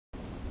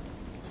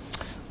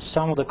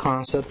some of the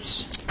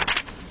concepts,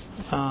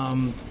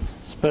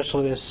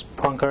 especially this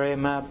Poincare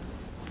map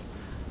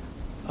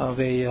of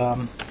a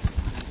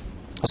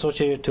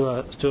associated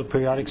to a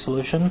periodic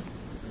solution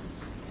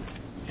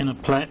in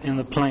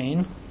the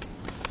plane.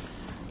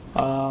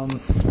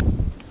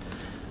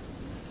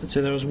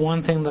 So there was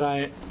one thing that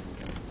I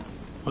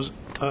was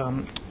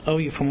owe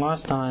you from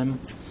last time,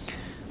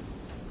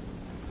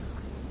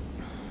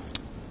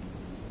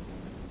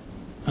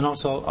 and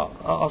also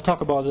I'll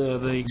talk about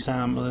the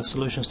exam, the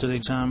solutions to the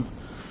exam,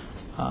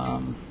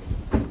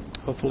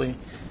 hopefully.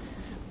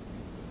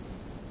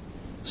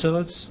 So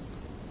let's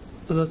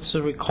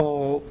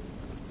recall,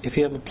 if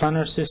you have a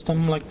planar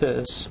system like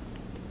this,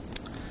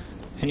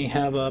 and you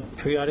have a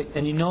periodic,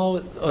 and you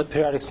know a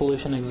periodic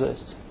solution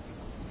exists,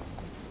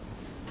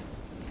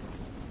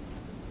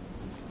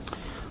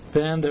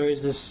 then there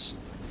is this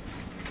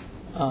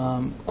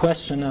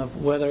question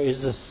of whether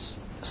is this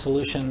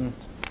solution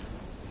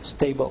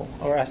stable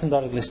or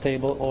asymptotically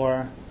stable,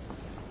 or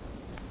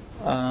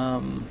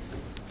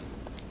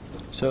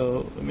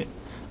so let me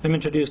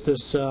introduce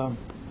this a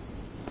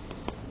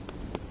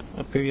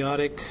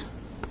periodic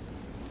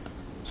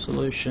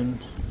solution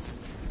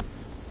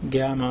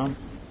gamma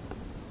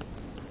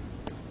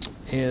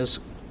is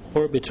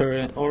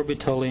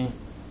orbitally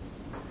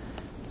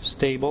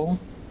stable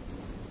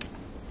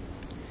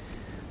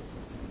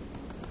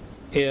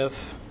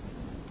if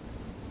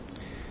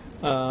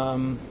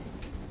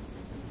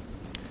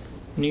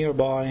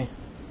nearby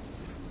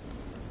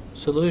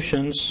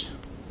solutions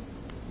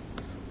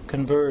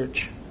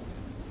converge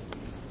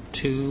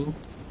to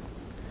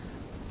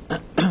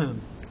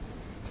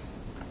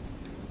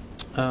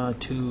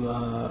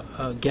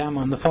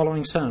gamma in the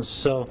following sense.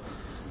 So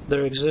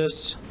there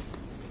exists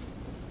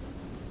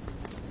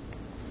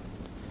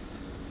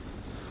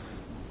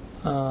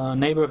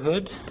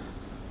neighborhood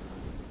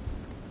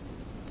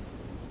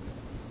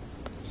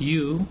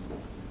U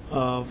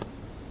of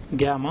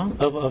gamma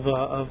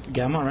of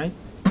gamma, right?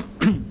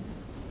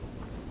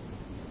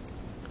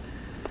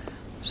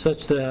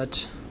 Such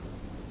that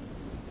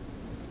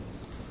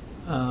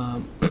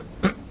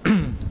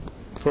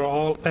for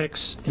all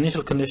x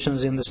initial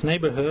conditions in this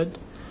neighborhood,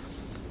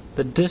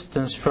 the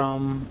distance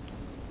from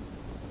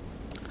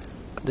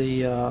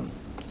the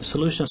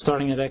solution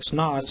starting at x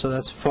naught, so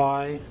that's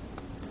phi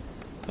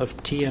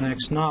of t and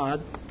x naught,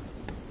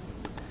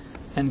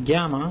 and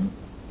gamma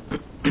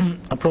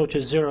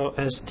approaches 0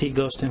 as t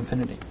goes to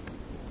infinity.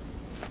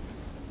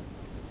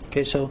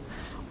 Okay, so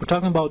we're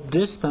talking about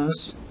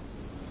distance.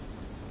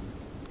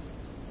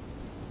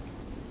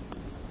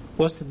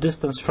 What's the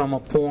distance from a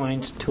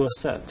point to a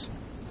set?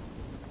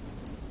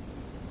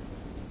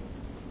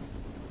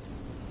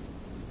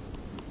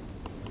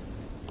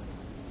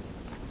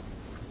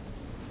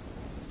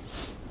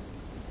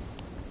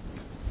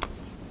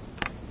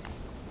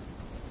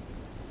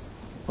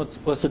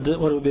 What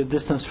would be the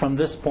distance from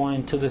this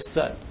point to this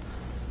set?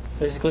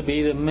 Basically,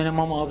 be the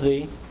minimum of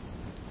the,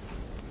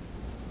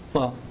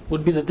 well,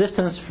 would be the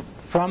distance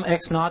from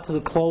x naught to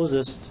the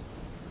closest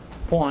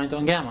point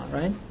on gamma,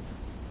 right?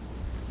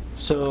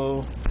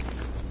 So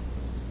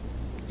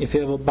if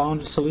you have a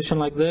bounded solution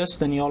like this,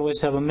 then you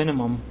always have a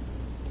minimum.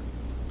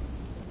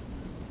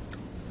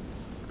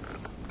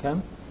 Okay?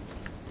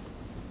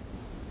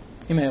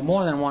 You may have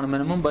more than one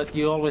minimum, but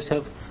you always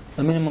have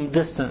a minimum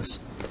distance.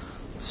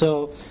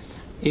 So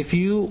if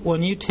you,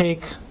 when you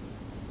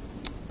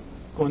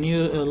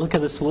look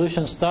at the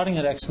solution starting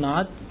at x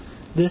naught,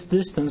 this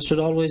distance should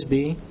always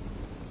be,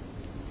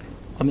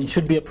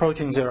 should be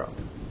approaching 0.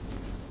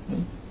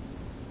 Okay?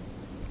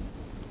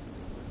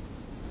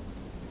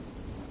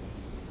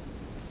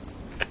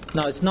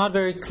 Now it's not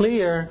very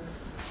clear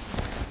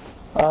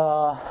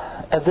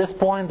at this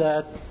point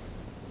that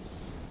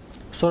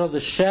sort of the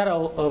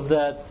shadow of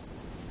that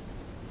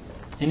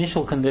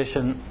initial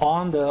condition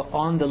on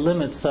the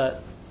limit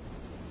set.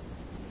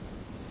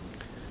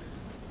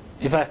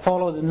 If I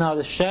follow now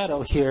the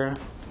shadow here,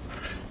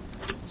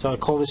 so I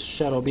call this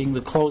shadow being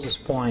the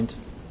closest point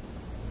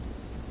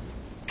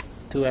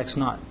to x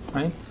naught,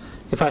 right?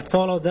 If I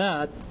follow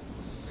that,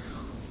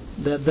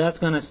 that's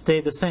going to stay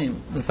the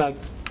same. In fact,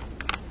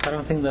 I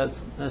don't think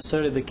that's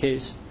necessarily the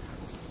case,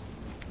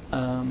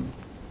 right?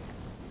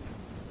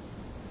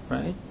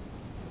 In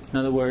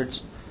other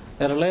words,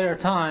 at a later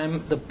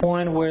time, the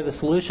point where the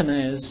solution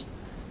is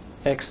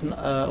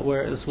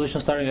where the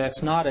solution starting at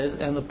x naught is,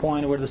 and the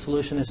point where the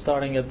solution is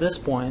starting at this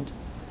point,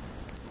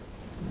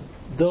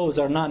 those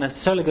are not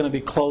necessarily going to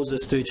be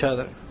closest to each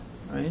other,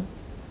 right?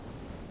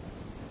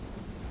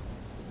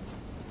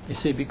 You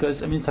see,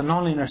 because it's a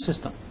nonlinear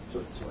system.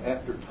 So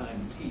after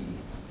time t,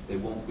 they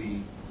won't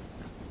be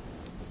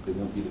the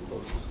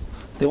closest.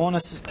 They want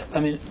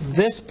to.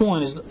 This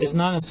point is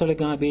not necessarily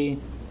going to be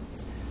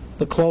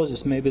the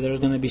closest. Maybe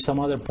there's going to be some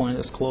other point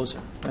that's closer,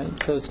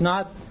 right? So it's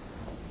not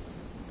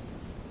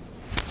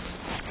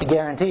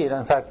guaranteed.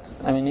 In fact,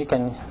 you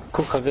can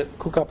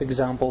cook up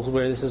examples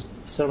where this is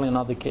certainly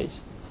not the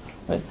case,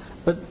 right?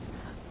 But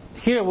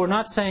here we're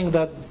not saying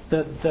that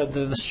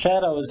the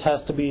shadows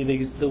has to be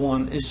the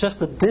one. It's just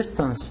the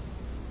distance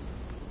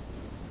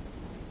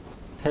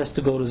has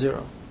to go to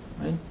 0,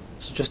 right?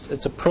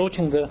 It's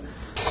approaching the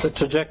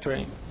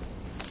trajectory.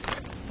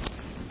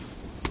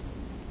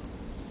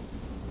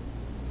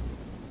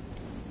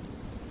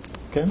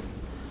 Okay,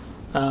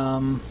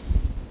 so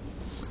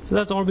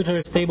that's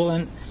arbitrary stable,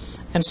 and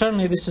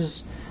certainly this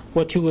is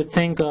what you would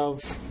think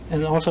of,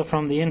 and also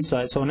from the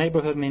inside. So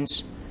neighborhood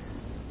means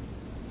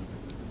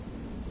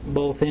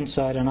both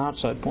inside and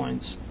outside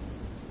points.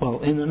 Well,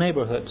 in the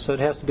neighborhood, so it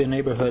has to be a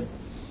neighborhood.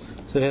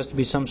 So it has to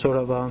be some sort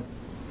of a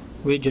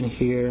region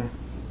here,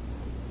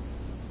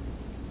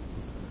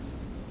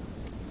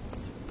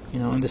 you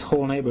know, in this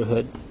whole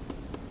neighborhood.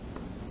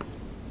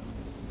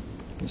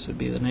 This would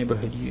be the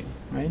neighborhood U,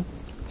 right?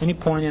 Any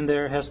point in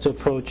there has to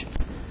approach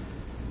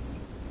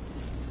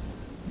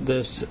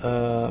this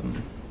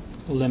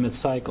limit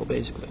cycle,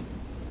 basically.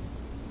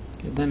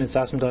 Okay, then it's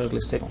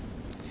asymptotically stable.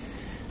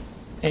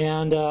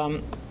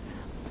 And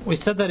we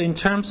said that in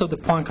terms of the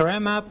Poincare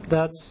map,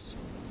 that's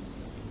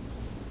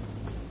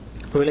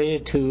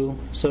related to,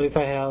 so if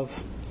I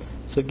have,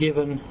 so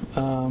given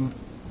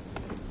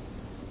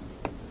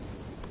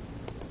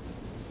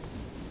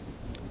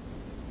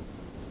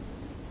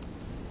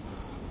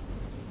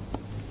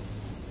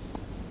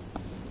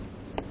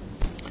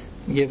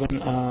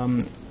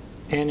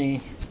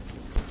any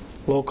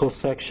local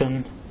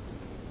section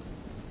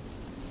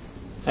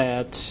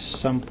at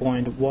some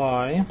point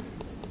y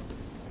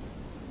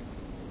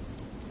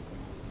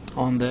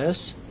on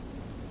this,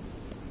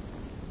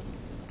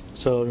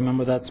 so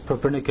remember that's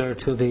perpendicular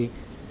to the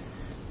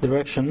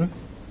direction,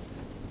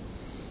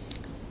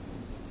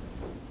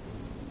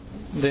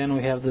 then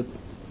we have the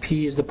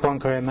P is the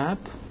Poincare map.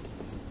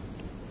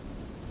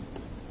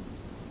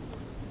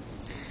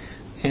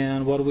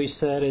 And what we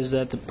said is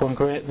that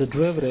the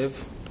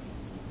derivative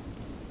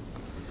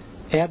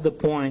at the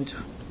point,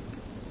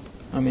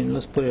 I mean,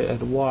 let's put it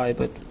at y,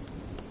 but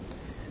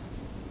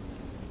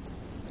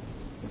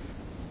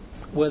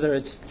whether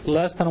it's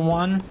less than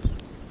 1,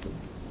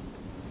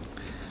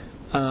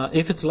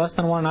 if it's less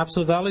than 1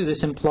 absolute value,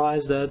 this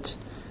implies that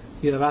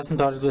you have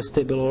asymptotically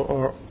stable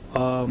or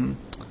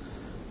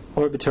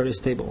arbitrarily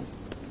stable.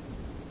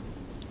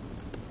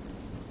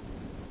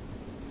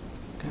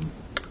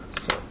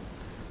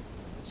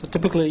 So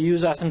typically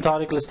use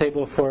asymptotically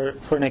stable for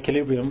an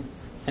equilibrium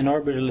and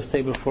arbitrarily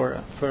stable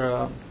for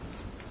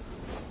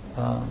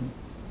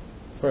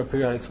a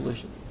periodic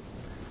solution.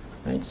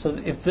 Right? So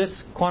if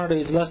this quantity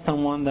is less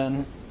than 1,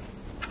 then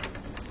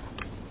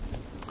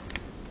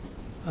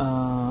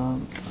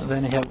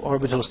you have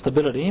orbital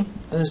stability.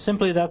 And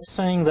simply that's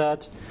saying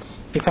that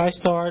if I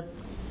start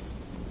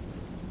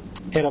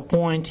at a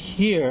point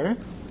here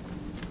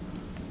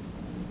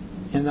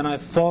and then I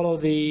follow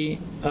the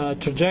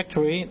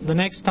trajectory, the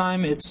next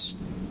time it's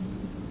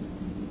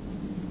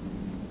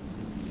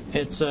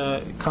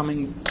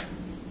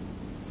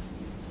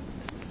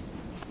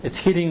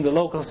hitting the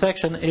local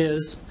section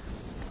is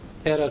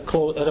at a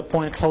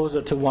point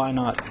closer to y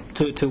naught,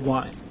 to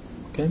y.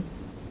 Okay.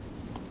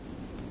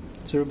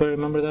 Does everybody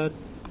remember that?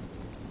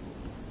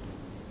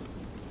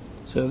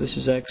 So this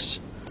is x1,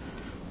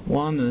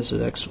 and this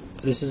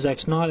is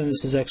x naught, and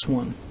this is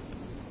x1.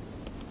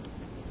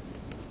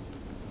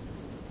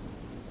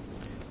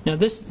 Now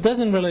this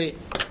doesn't really.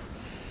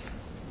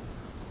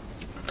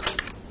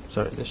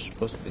 Sorry, this is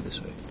supposed to be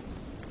this way.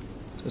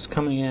 So it's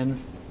coming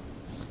in.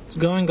 It's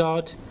going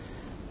out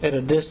at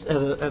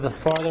a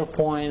farther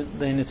point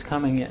than it's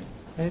coming in,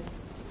 right?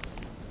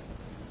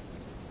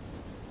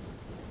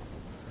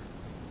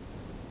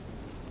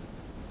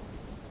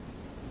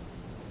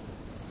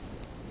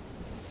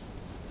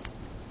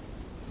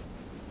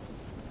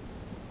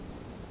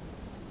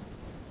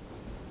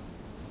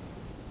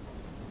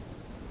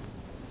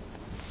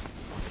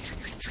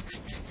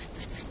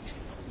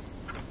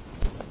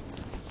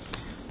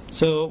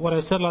 So what I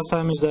said last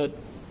time is that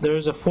there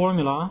is a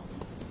formula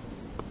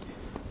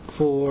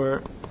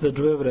for the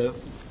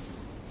derivative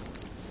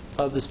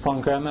of this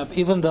Poincare map,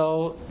 even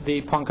though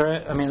the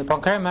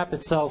Poincare map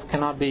itself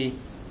cannot be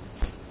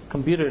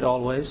computed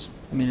always.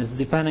 I mean, it's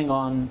depending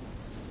on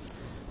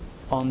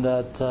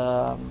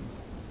that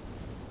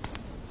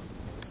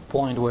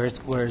point where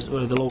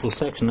the local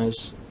section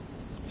is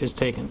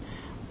taken.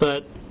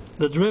 But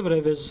the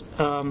derivative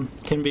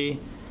can be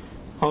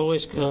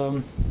always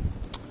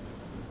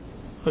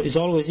is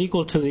always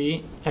equal to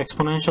the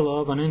exponential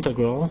of an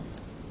integral.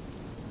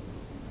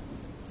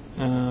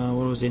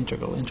 What was the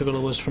integral?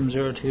 Integral was from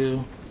 0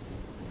 to.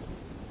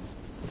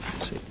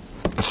 Let's see.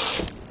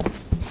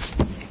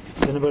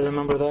 Does anybody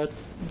remember that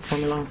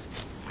formula?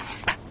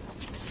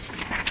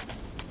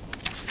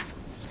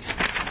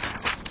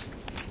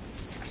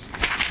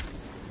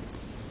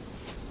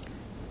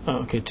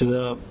 Okay,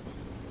 so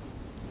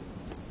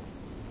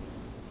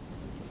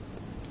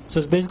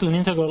it's basically an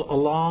integral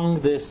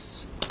along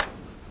this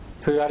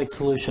periodic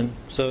solution.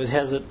 So it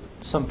has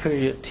some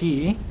period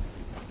t,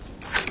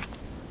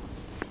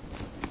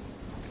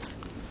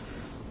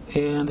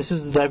 and this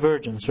is the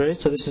divergence, right?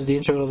 So this is the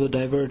integral of the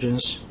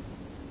divergence.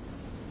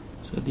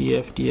 So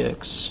df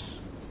dx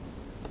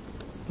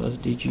plus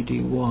dg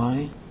dy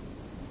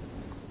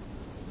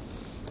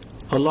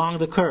along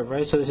the curve,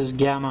 right? So this is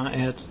gamma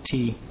at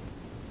t.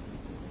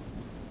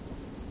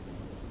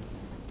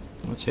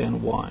 Let's say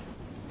on y.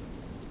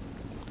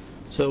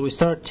 So we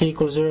start t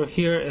equals 0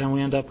 here, and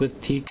we end up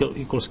with t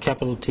equals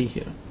capital T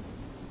here.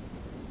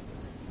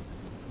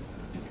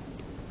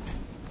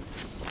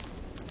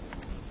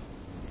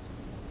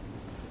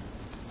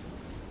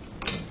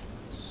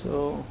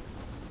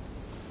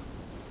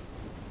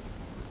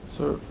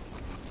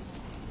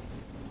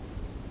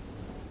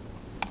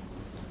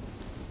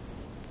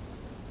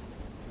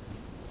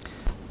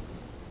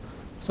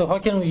 So how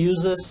can we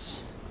use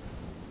this?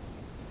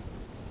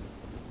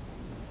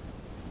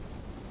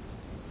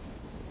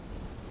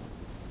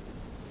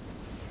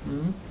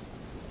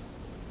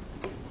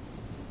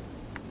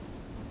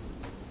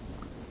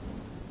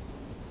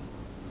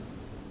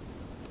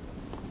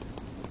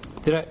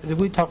 Did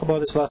we talk about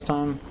this last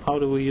time? How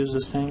do we use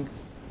this thing?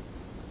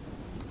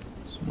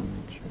 Just want to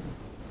make sure.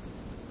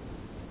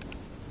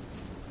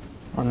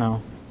 Or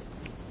no?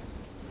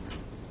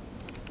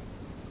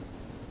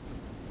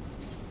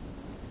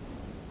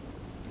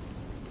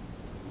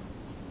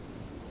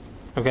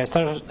 Okay, I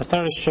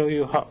started to show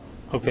you how.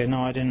 Okay,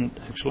 no, I didn't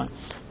actually.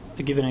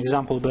 I'll give you an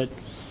example, but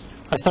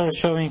I started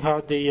showing how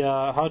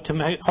to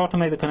make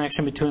the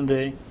connection between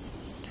the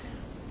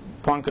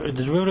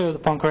derivative of the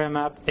Poincare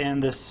map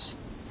and this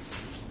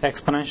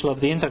exponential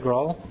of the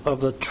integral of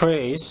the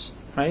trace,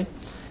 right?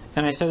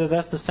 And I said that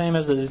that's the same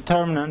as the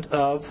determinant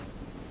of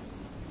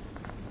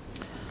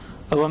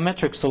a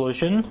metric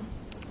solution.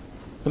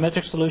 The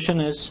metric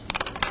solution is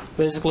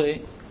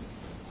basically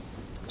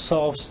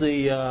solves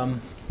the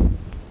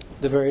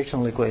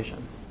variational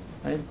equation,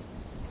 right?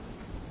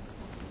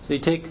 So you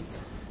take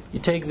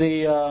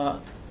the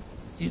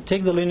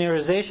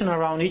linearization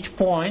around each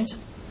point.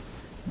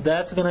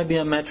 That's going to be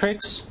a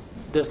matrix.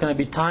 That's going to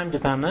be time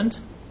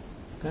dependent.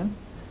 Okay?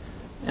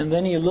 And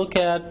then you look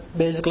at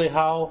basically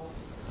how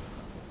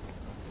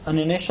an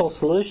initial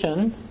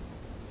solution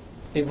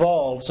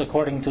evolves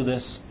according to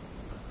this.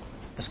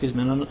 Excuse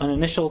me, an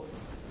initial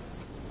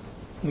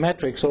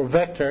matrix or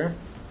vector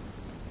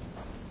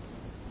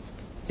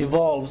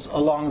evolves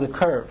along the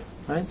curve,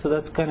 right? So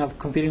that's kind of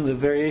computing the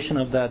variation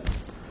of that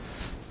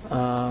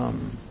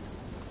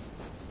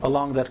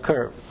along that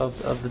curve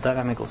of the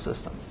dynamical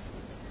system.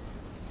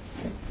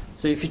 Okay.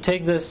 So if you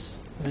take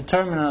this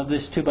determinant of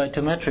this 2 by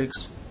 2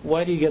 matrix,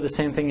 why do you get the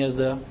same thing as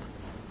the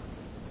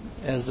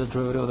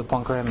derivative of the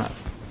Poincare map?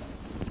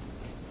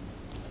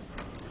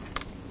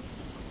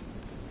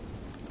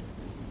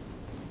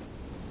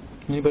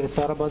 Anybody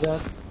thought about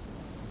that?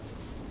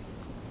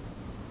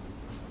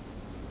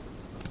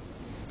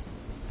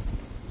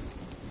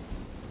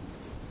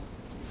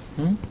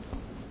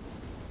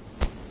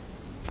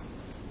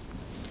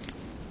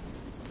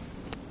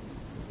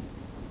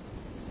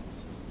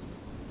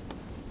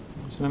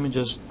 So let me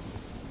just.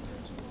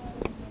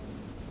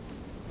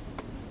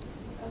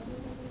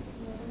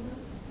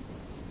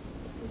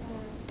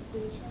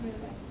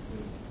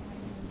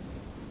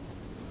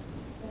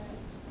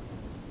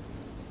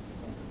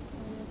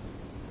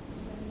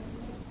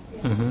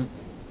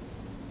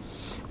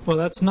 Well,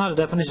 that's not a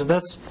definition. Yeah.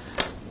 So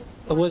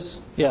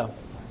it's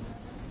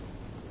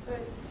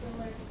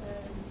similar to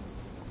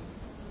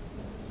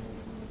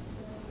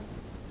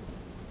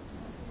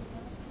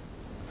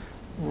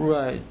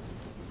right,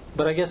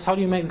 but I guess how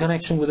do you make the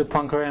connection with the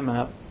Poincare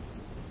map?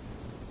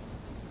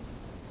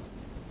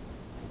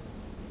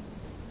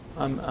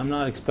 I'm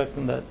not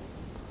expecting that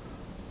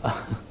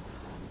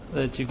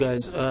that you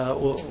guys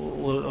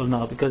will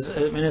know, because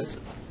I mean it's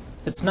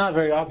not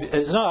very obvious.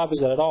 It's not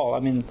obvious at all. I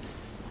mean,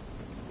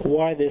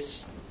 why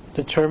this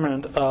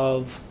determinant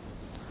of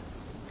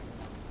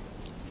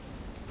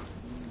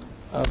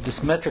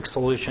this metric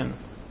solution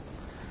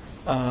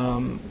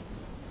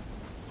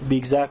be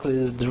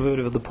exactly the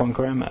derivative of the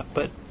Poincare map?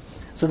 But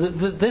so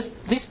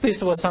this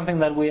piece was something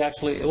that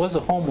it was a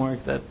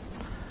homework that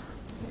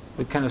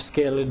we kind of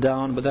scaled it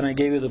down, but then I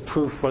gave you the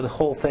proof for the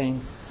whole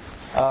thing,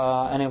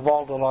 and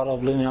involved a lot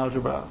of linear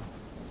algebra.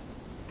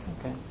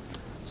 Okay,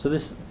 so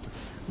this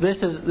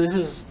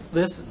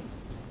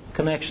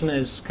connection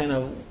is kind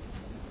of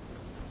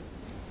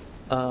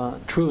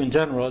true in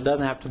general. It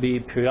doesn't have to be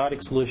a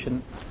periodic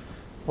solution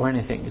or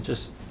anything. It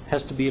just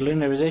has to be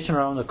linearization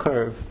around the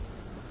curve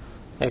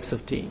x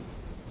of t.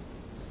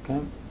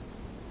 Okay.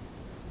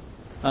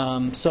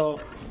 So.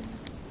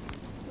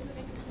 Does it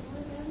make it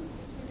similar then?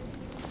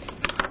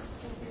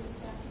 If you're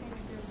just asking if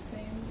they're the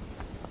same,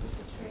 if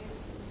the trace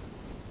is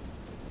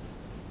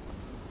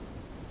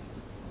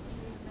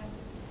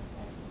 90%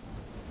 x.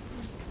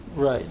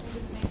 Right. Does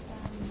it make them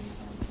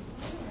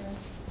similar?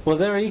 Well,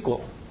 they're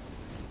equal.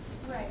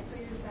 Right, but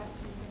you're just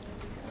asking if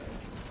they're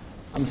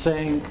equal. I'm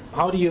saying,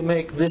 how do you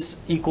make this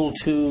equal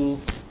to?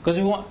 Because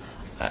we want.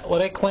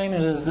 What I claim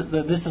is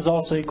that this is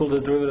also equal to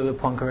the derivative of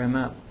the Poincare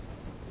map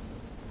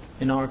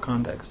in our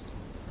context,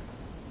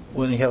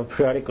 when you have a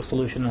periodic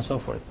solution and so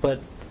forth.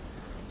 But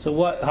so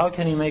what? How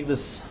can you make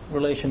this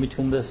relation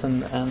between this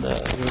and the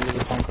derivative of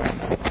the Poincare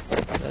map?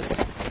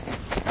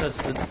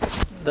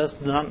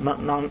 That's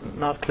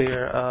not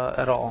clear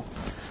at all.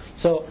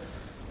 So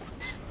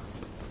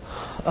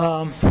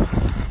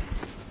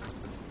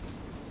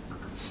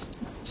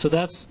So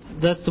that's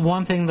the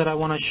one thing that I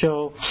want to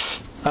show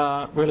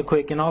really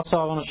quick, and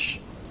also I want to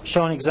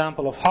show an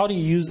example of how do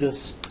you use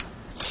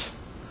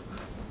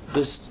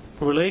this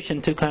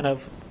relation to kind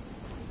of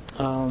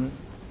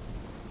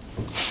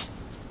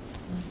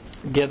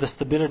get the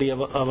stability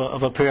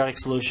of a periodic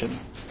solution.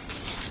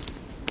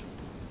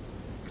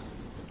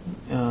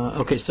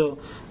 Okay, so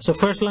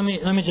first let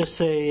me just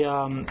say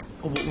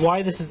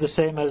why this is the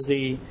same as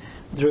the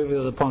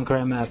derivative of the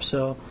Poincare map.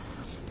 So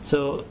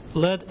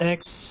let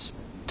x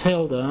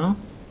tilde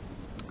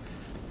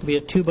be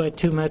a 2 by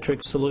 2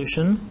 metric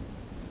solution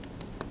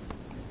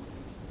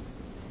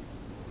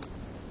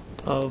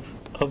of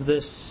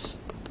this,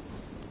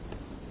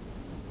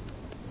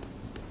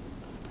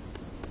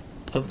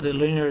 of the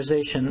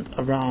linearization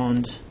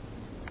around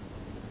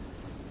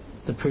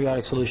the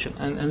periodic solution,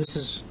 and this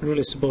is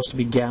really supposed to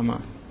be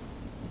gamma.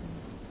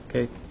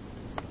 Okay.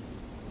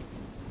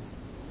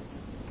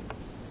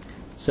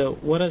 So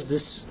what does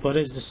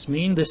this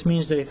mean? This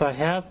means that if I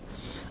have,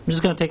 I'm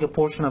just going to take a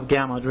portion of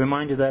gamma to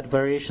remind you that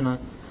variational.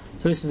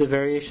 So this is the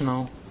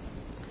variational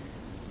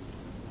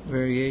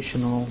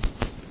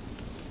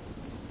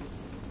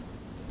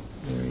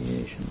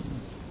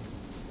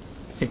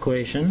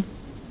equation.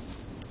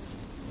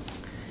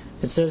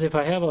 It says if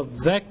I have a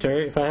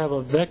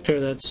vector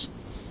that's,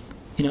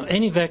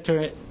 any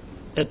vector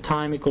at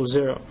time equals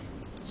 0,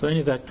 so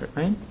any vector,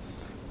 right?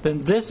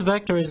 Then this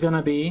vector is going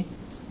to be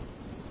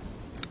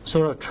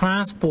sort of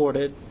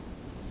transported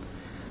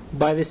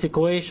by this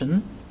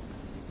equation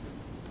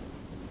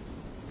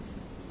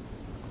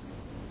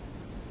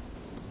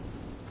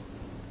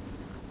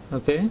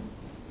okay,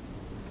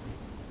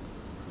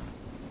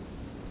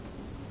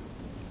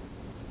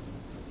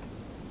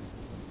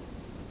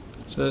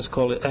 so let's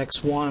call it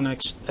x1 and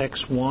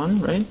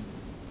x1, right?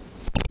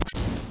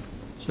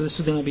 So this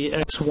is going to be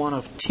x1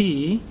 of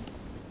t.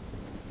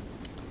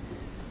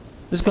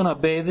 This is going to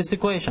obey this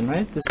equation,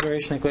 right? This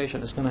variation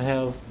equation is going to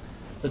have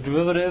the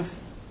derivative.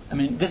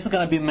 This is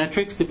going to be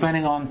metrics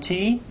depending on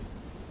t,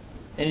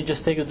 and you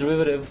just take the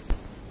derivative.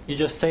 You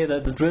just say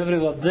that the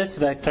derivative of this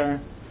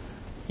vector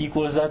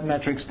equals that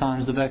matrix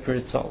times the vector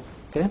itself.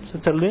 Okay, so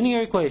it's a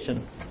linear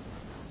equation.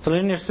 It's a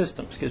linear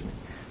system. Excuse me.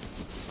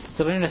 It's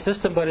a linear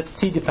system, but it's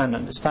t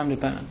dependent. It's time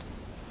dependent.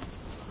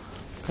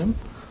 Okay.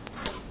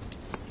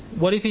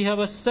 What if you have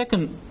a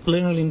second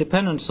linearly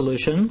independent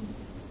solution,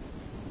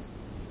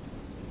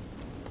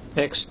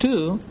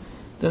 x2?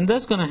 Then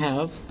that's going to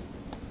have,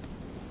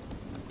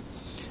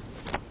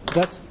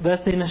 that's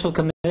the initial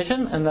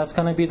condition, and that's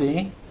going to be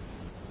the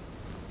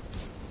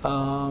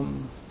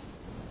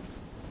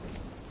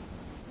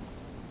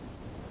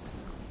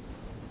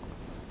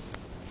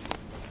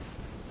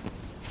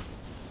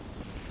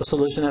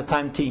solution at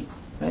time t,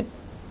 right?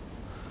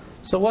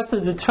 So what's the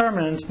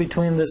determinant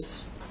between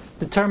this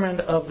determinant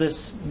of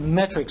this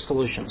metric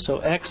solution? So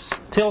x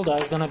tilde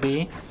is going to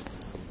be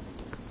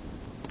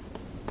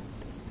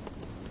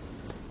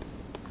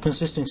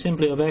consisting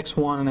simply of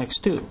x1 and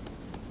x2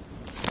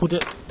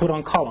 put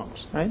on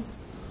columns, right?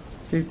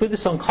 So you put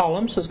this on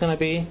columns, it's going to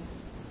be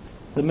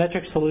the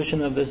metric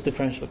solution of this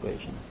differential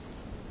equation.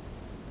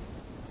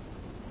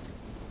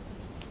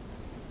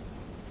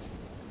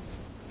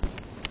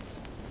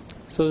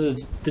 So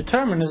the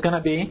determinant is going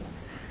to be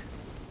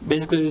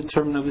basically the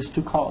determinant of these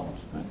two columns,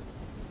 right?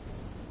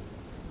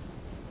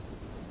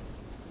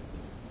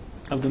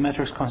 Of the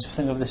metrics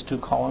consisting of these two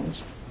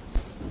columns.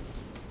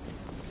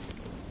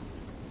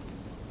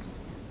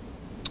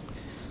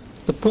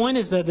 The point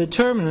is that the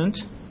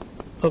determinant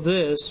of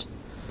this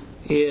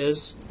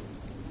is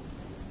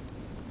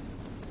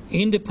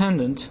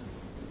independent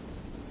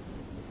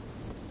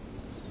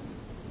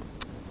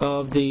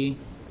of the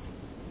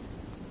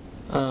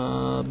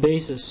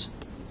basis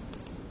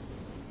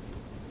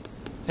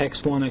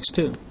x1,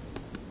 x2.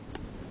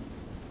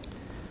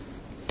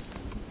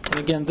 And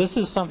again, this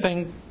is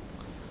something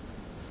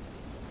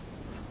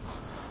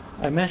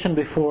I mentioned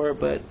before,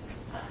 but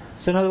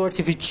so in other words,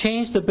 if you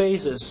change the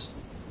basis,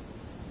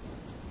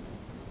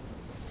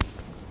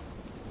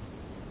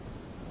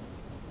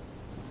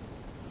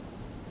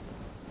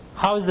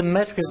 how is the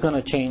matrix going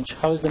to change?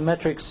 How is the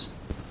matrix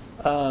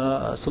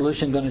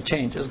solution going to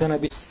change? It's going to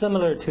be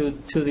similar to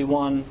the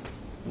one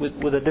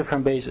with a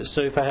different basis.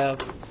 So if I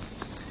have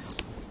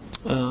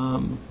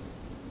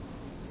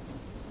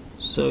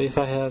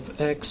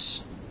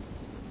x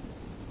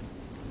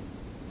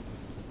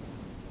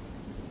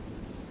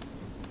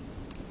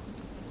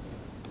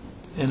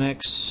and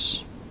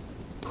x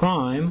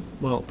prime,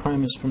 well,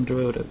 prime is from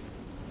derivative.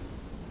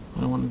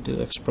 I don't want to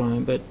do x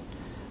prime, but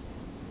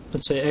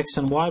let's say x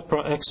and y,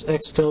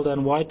 x tilde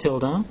and y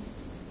tilde.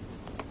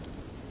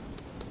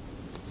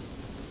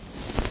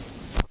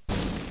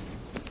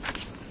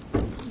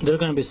 They're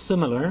going to be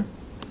similar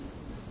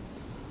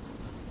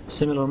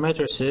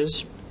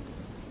matrices.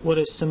 What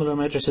does similar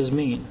matrices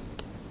mean?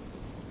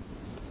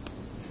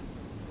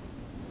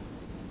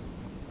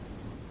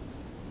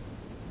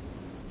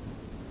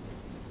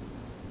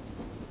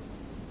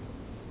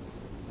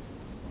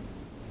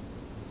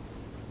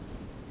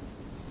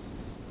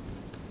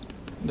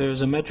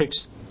 there's a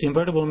matrix,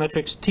 invertible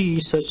matrix T,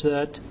 such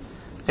that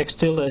x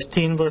tilde is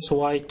T inverse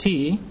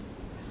yt.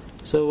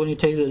 So when you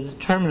take the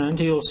determinant,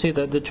 you'll see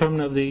that the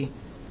determinant of the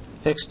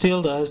x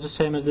tilde is the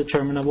same as the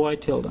determinant of y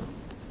tilde.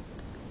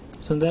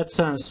 So in that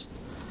sense,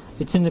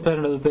 it's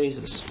independent of the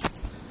basis.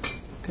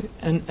 Okay.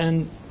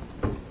 And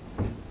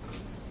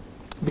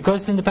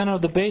because it's independent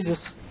of the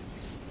basis,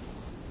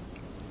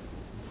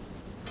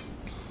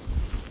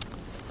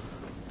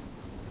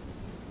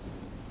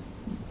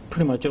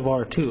 pretty much of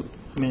R2.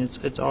 I mean, it's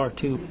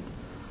R2.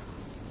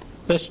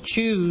 Let's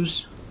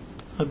choose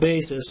a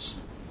basis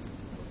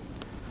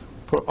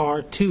for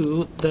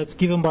R2 that's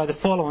given by the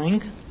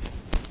following.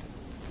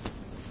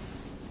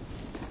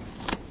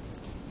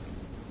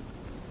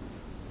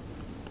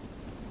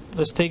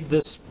 Let's take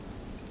this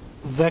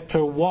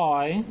vector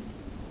y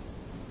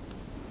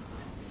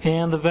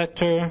and the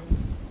vector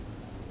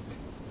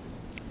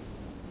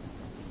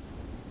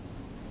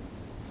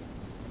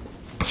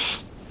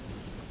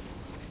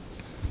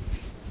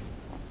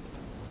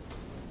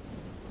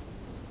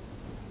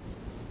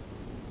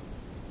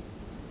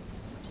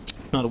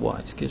not y,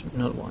 excuse me,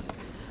 not y.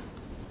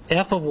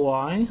 F of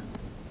y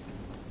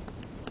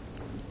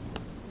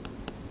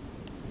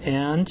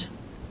and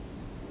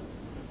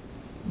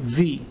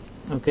v.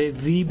 Okay,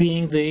 v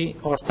being the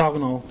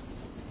orthogonal.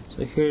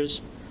 So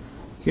here's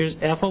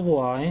f of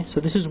y. So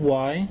this is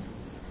y.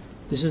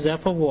 This is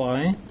f of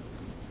y,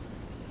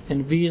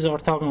 and v is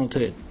orthogonal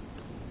to it.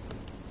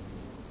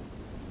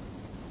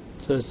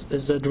 So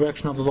it's the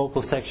direction of the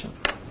local section.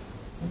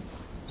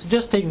 So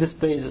just take this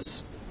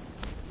basis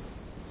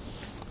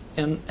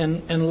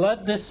and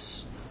let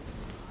this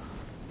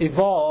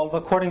evolve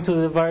according to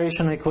the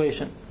variation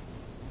equation.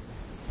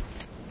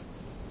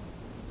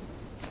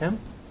 Okay?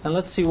 And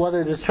let's see what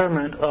the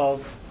determinant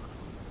of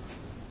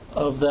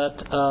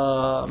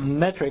that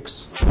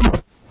matrix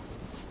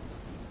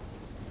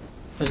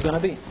is going to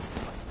be.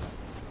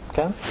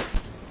 Okay?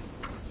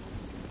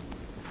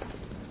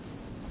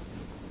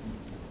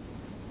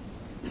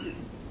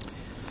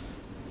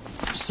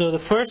 So the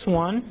first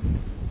one,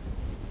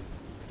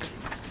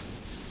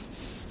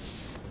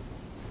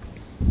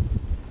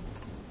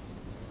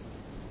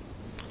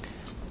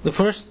 the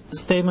first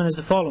statement is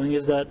the following,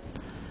 is that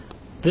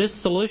this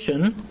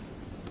solution,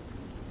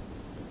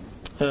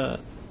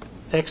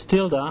 x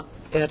tilde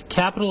at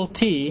capital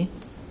T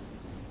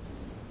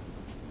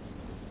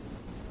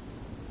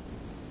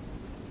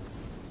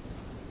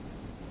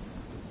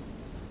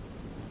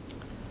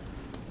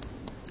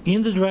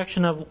in the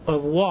direction of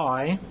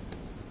y,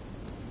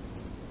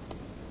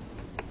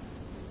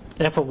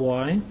 f of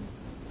y,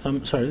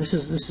 I'm sorry, this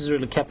is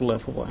really capital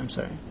F of y, I'm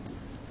sorry.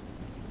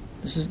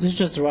 This is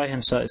just the right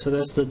hand side, so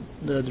that's the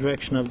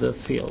direction of the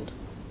field.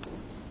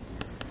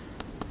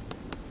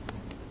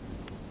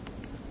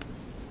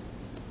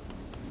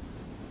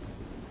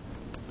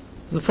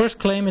 The first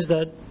claim is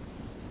that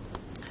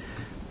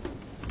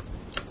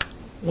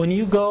when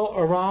you go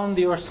around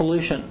your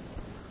solution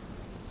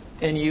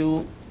and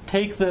you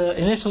take the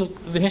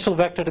initial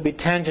vector to be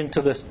tangent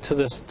to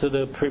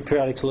the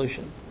periodic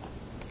solution,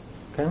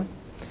 okay,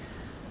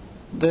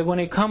 then when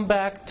you come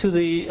back to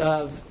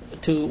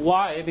to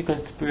y,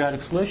 because it's a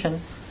periodic solution,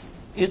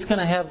 it's going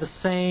to have the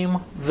same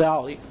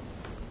value.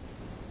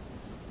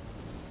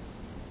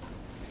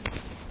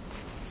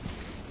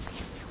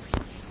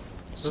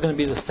 This is going to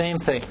be the same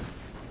thing.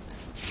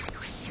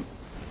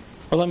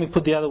 Well, let me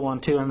put the other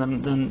one too,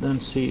 and then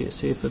see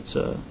if it's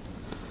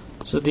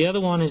so the other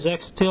one is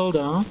x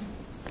tilde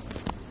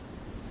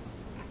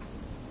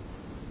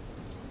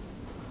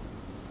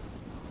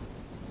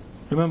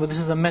remember, this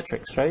is a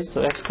matrix, right?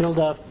 So x tilde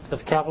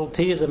of capital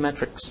T is a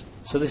matrix.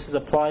 So this is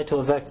applied to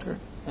a vector,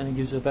 and it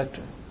gives you a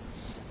vector.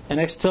 And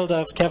x tilde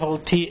of capital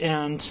T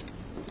and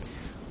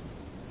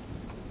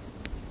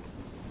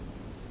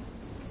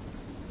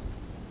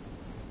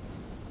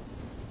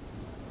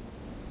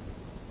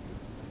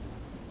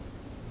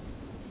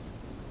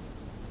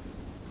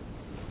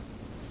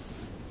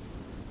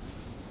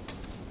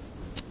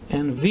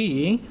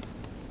v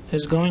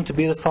is going to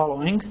be the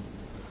following.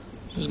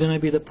 This is going to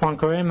be the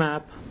Poincare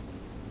map.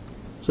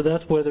 So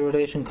that's where the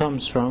relation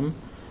comes from.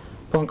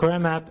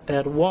 Poincare map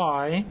at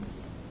y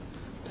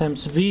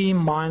times v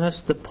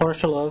minus the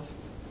partial of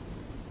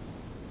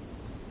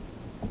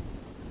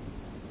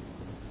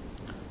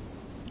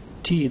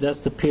t.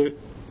 That's the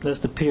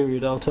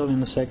period. I'll tell you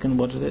in a second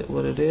what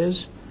it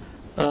is.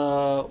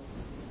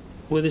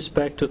 With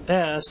respect to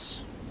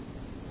s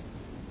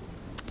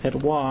at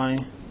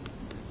y,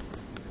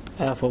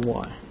 f of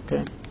y.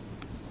 Okay.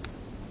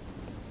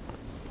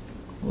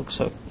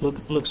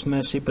 Looks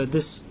messy, but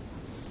this.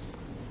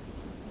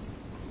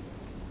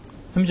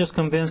 Let me just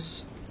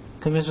convince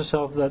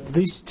yourself that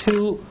these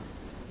two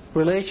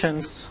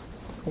relations,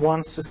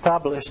 once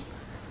established,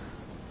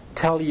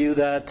 tell you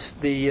that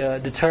the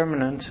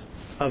determinant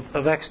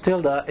of x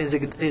tilde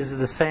is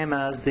the same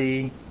as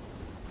the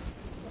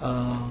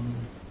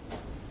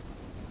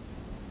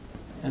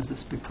as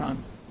this b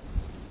prime.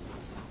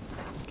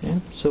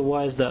 Okay, so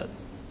why is that?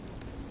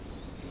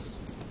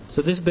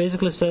 So this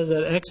basically says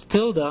that x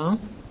tilde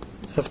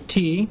of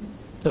T,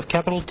 of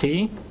capital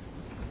T,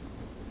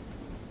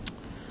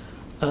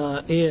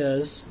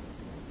 is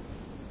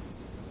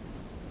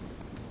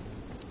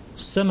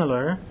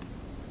similar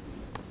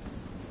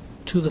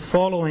to the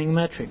following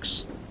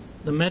metrics.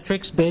 The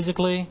metrics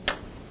basically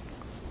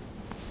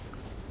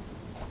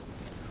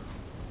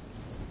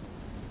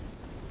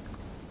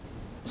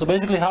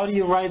how do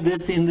you write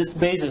this in this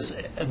basis,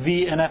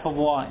 V and f of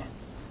y?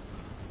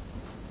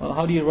 Well,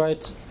 how do you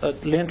write a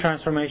linear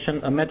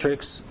transformation, a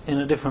matrix, in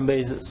a different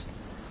basis?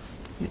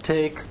 You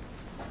take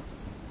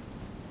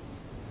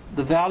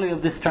the value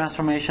of this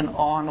transformation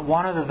on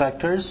one of the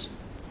vectors,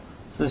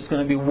 so it's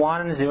going to be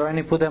 1 and 0, and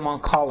you put them on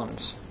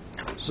columns.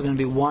 So it's going to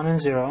be 1 and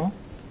 0.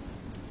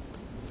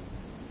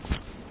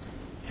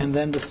 And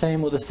then the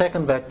same with the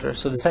second vector.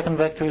 So the second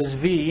vector is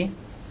V.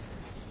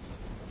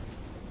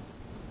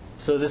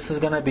 So this is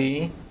going to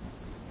be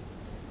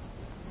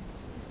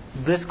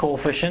this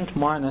coefficient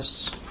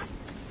minus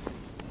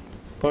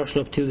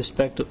partial of t with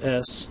respect to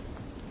s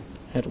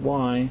at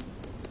y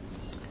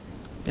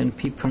and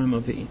p prime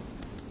of v.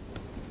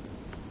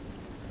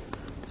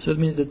 So it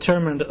means the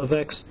determinant of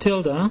x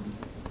tilde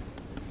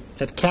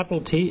at capital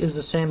T is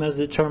the same as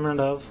the determinant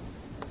of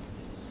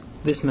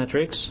this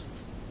matrix,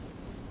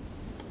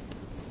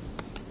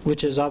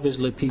 which is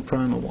obviously p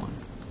prime of 1.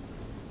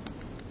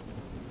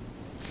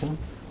 Okay.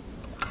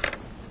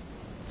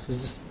 So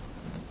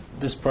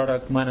this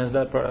product minus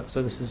that product,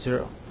 so this is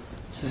 0.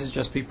 So this is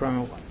just p prime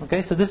of 1.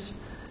 Okay, so this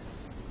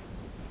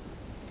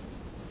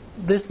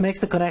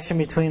makes the connection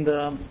between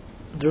the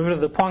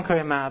derivative of the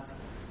Poincare map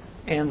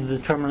and the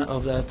determinant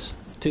of that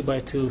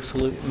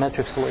 2x2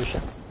 metric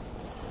solution.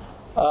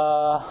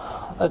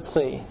 Let's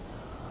see.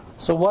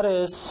 So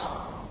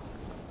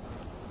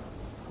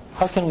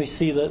how can we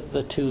see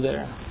the 2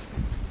 there?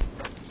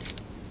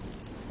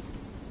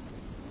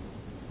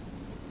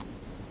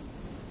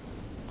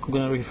 I'm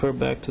going to refer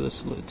back to the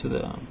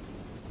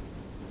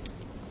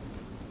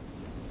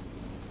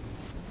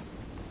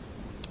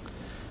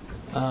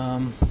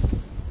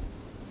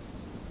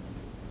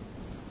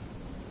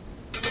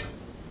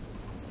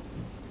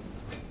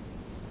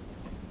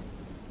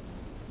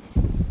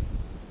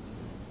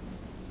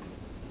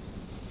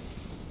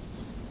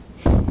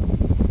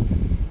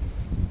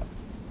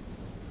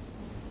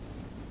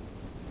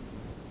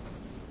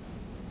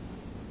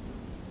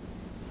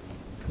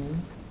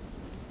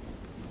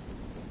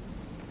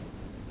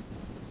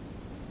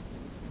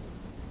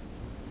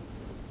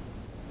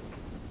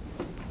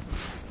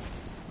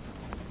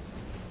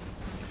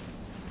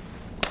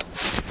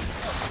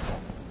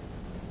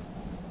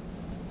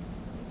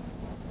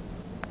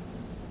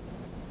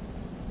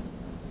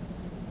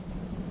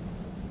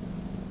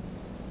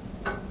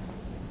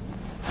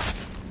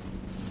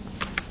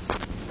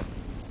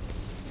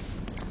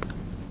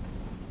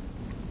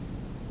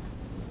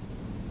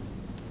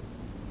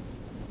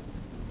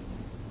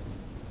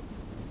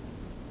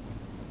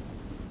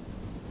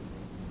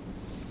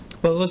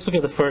well, let's look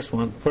at the first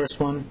one.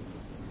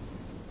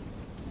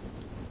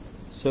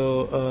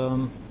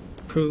 So,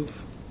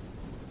 proof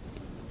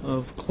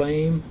of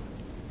claim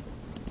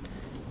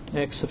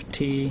x of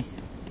t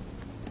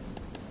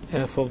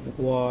f of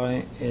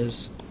y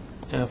is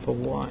f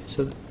of y.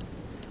 So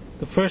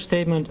the first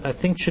statement I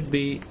think should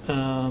be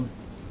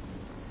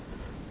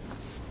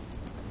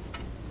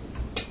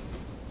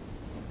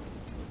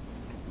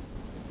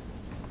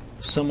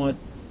somewhat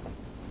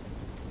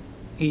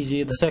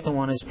easy. The second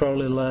one is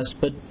probably less,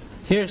 but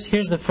here's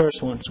the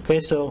first one.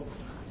 Okay, so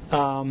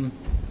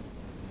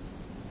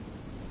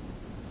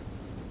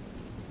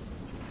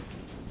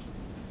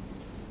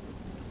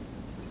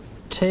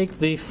take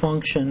the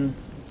solution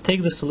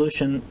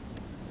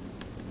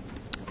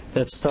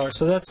that starts.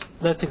 So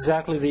that's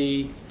exactly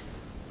the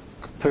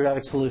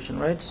periodic solution,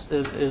 right?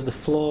 Is the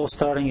flow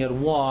starting at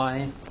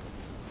y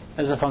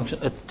as a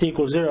function at t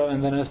equals 0,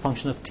 and then as a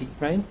function of t,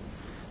 right?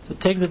 So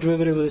take the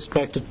derivative with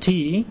respect to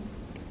t.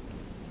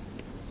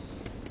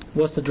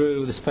 What's the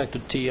derivative with respect to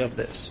t of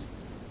this?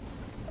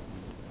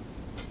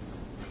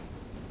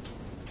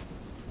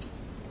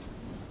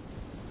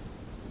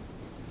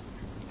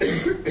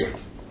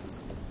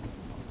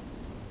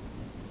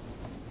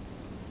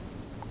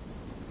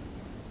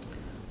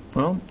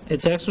 Well,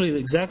 it's actually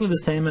exactly the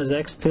same as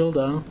x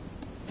tilde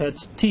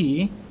at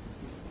t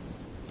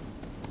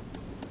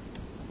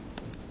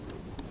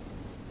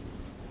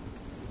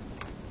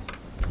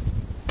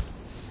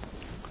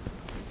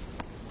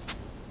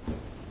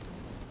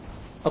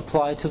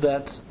apply to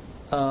that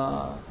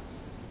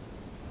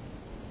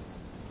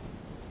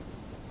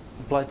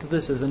apply to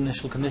this as an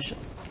initial condition.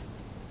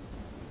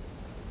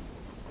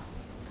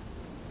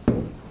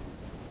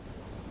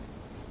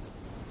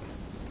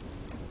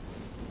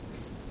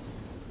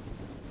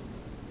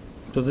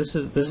 So this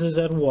is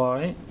at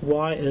y.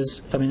 Y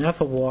is,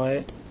 f of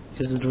y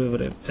is the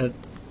derivative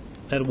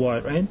at y,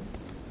 right?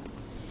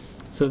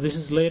 So this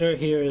is later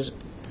here is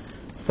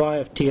phi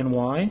of t and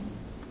y,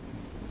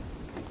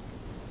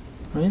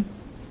 right?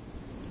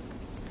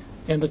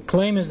 And the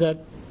claim is that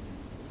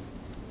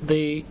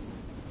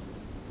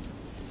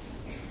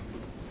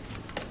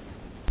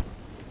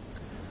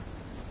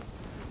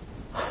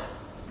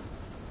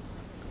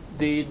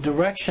the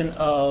direction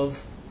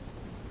of,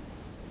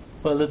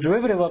 well, the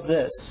derivative of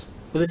this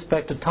with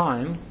respect to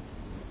time,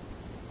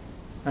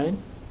 right?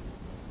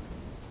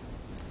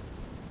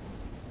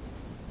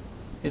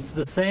 It's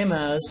the same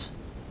as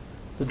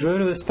the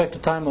derivative with respect to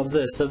time of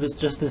this. So this,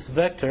 just this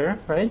vector,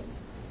 right,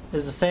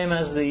 is the same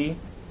as the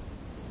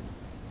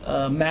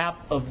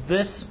map of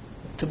this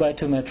 2 by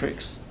 2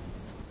 matrix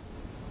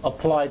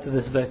applied to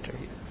this vector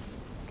here.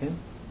 Okay.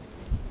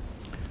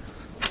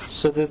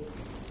 So that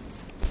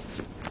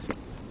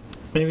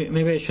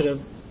maybe I should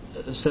have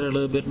said it a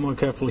little bit more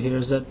carefully here.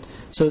 Is that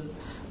so?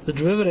 The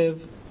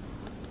derivative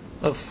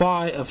of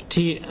phi of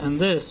t and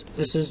this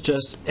is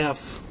just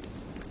f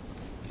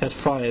at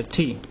phi of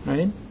t,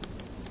 right?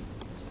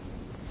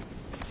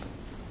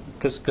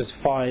 Because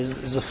phi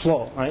is a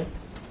flow, right?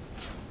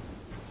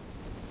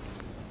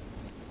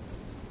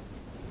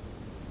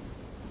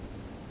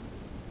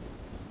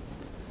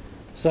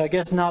 So I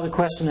guess now the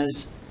question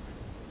is,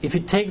 if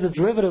you take the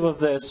derivative of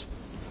this,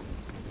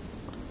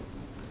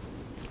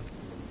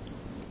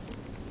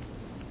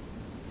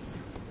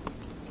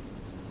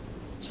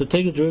 so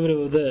take the derivative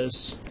of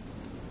this,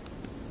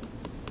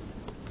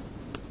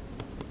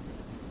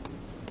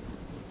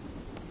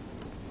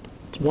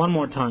 one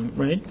more time,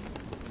 right?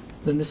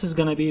 Then this is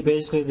going to be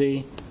basically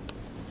the,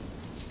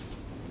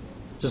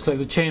 just like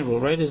the chain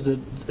rule, right? Is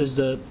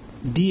the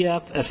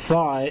df at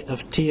phi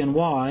of t and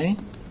y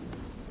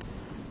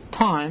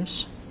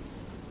times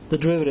the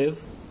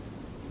derivative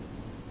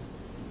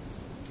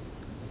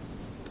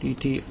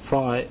dt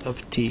phi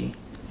of t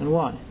and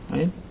y,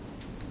 right?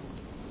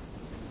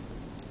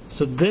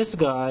 So this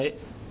guy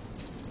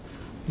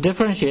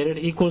differentiated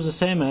equals the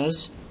same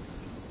as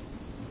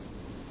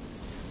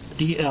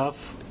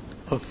df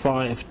of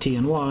phi of t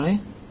and y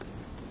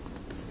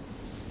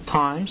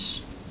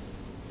times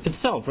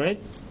itself, right?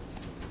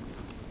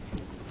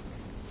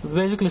 So it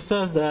basically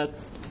says that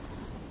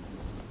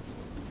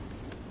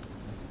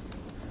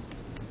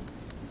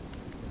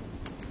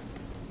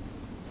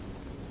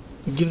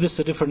give this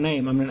a different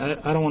name. I mean,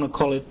 I don't want to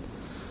call it,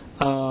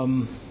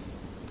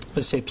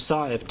 let's say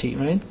psi of t,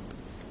 right?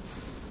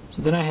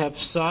 So then I have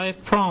psi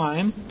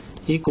prime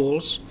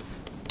equals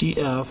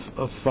df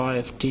of phi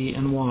of t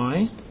and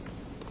y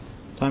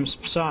times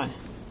psi.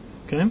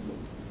 Okay?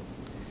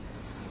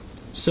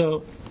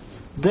 So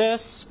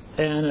this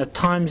and at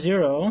time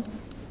 0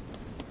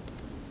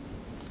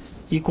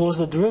 equals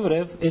the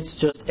derivative, it's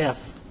just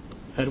f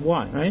at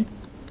y, right?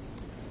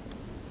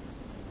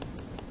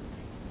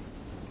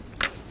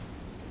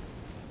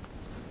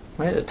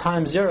 Right? At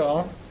time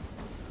 0,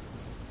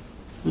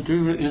 the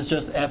derivative is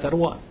just f at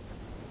y.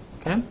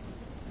 Okay?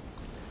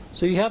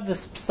 So you have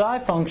this psi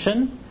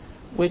function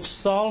which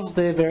solves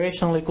the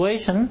variational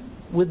equation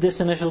with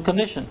this initial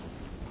condition.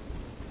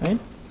 Right?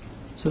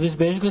 So this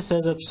basically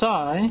says that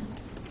psi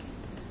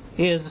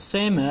is the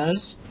same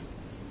as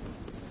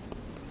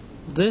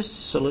this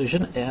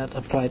solution at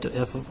applied to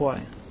f of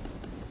y.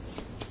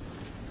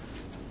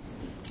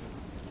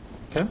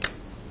 Okay?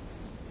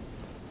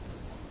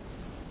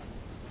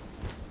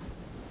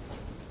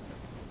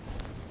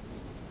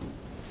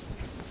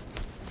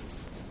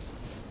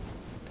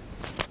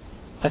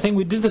 I think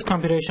we did this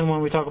computation when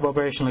we talk about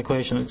variational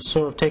equation. It's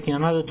sort of taking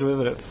another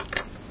derivative.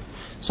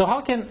 So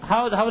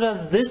how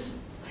does this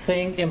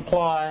thing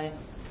imply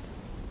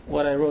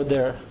what I wrote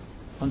there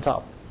on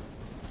top?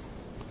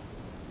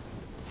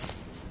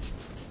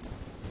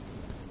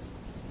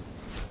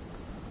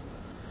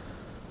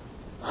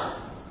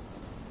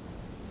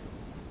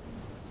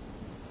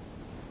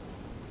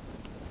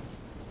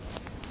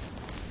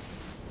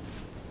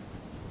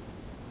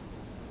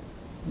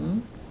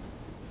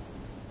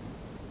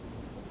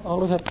 All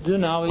we have to do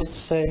now is to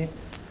say,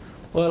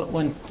 well,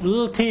 when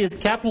little t is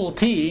capital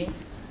T,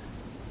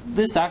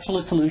 this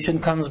actual solution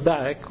comes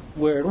back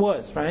where it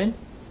was, right?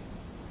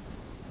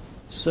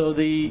 So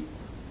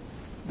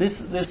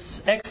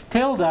this x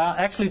tilde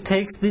actually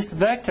takes this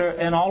vector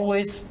and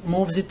always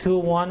moves it to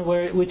one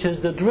which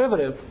is the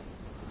derivative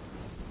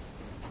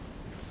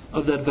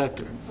of that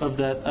vector, of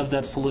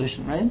that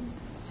solution, right?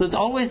 So it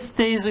always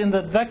stays in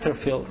that vector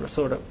field, or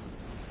sort of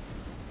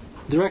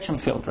direction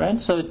field, right?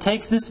 So it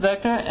takes this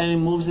vector and it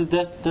moves it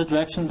that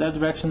direction, that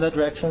direction, that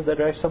direction, that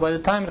direction. So by the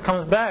time it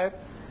comes back,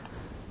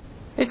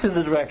 it's in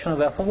the direction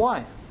of f of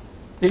y.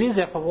 It is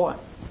f of y.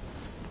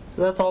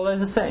 So that's all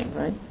that's the same,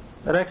 right?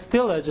 That x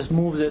tilde just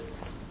moves it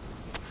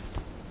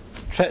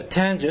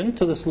tangent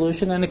to the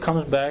solution, and it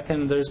comes back,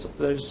 and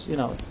there's you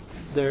know,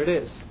 there it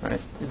is, right?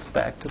 It's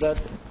back to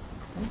that.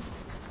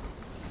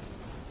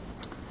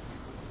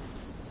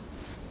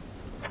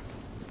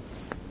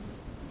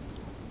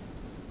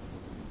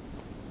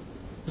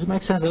 Does it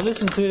make sense? At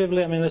least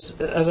intuitively, I mean, this,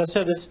 as I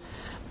said, this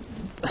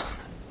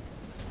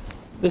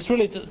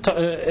really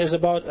is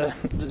about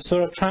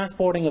sort of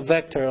transporting a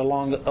vector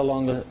along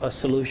a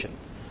solution.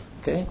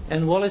 Okay,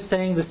 and what it's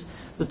saying,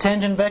 the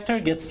tangent vector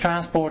gets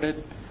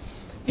transported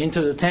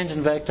into the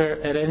tangent vector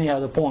at any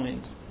other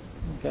point.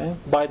 Okay,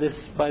 by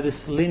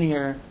this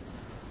linear,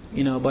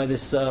 you know, by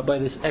this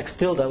x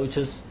tilde, which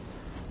is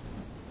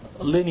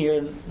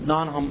linear,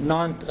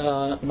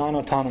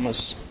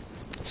 non-autonomous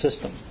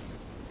system.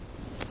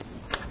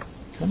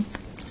 Okay?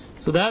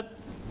 So that,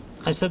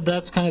 I said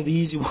that's kind of the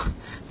easy one.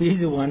 The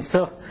easy one.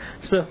 So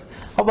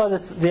how about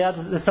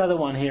this other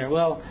one here?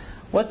 Well,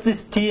 what's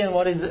this t and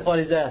what is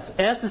s?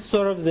 S is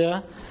sort of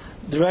the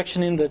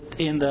direction in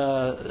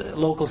the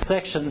local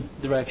section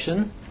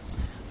direction.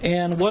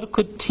 And what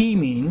could t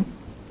mean?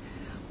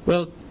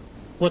 Well,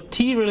 what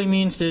t really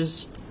means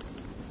is,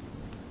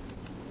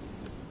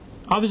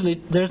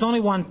 obviously there's only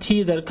one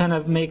t that kind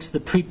of makes the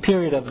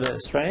pre-period of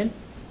this, right?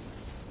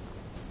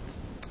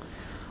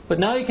 But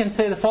now you can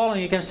say the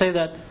following. You can say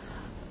that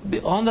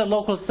on the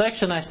local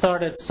section I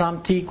start at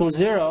some t equals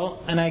 0,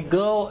 and I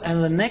go,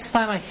 and the next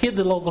time I hit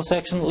the local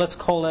section, let's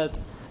call that,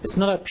 it's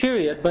not a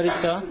period, but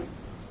it's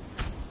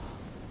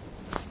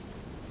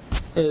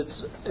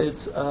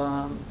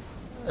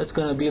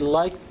going to be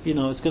like,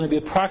 it's going to be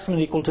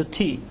approximately equal to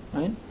t,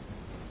 right?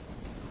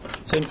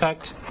 So in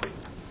fact,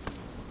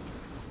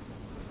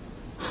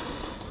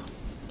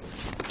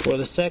 for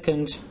the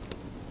second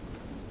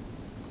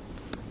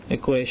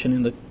equation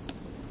in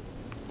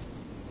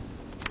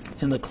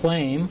the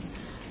claim,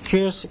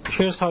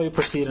 here's how you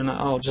proceed, and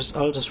I'll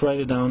just write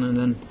it down, and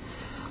then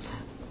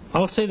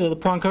I'll say that the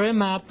Poincare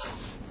map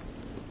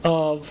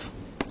of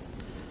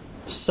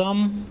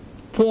some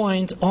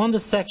point on the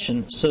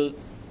section. So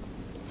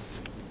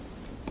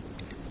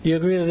do you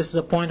agree that this is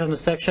a point on the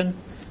section?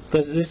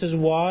 Because this is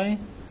y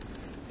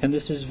and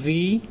this is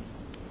v,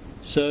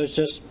 so it's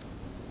just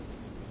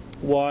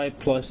y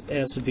plus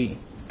sv.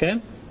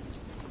 Okay?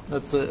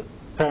 That's the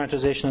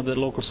parameterization of the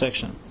local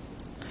section.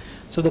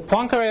 So the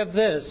Poincare of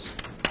this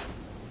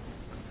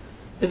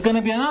is going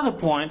to be another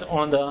point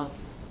on the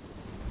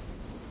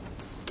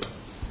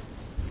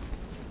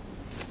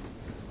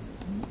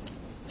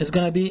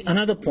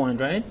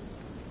right?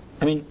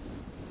 I mean,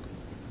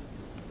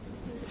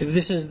 if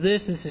this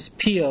is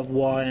P of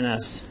y and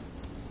s.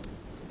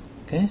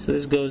 Okay, so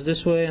this goes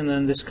this way and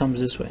then this comes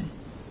this way.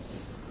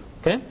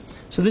 Okay,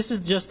 so this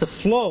is just the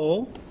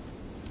flow,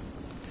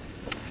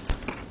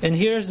 and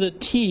here's the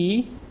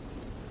t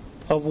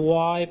of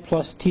y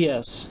plus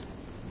ts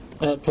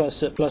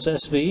plus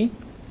sv,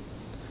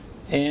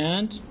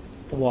 and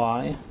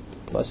y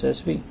plus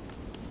sv.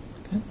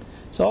 Okay,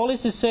 so all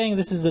this is saying,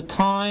 this is the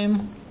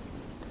time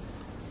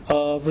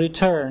of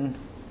return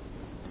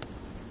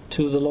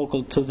to the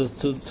local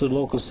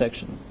local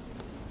section.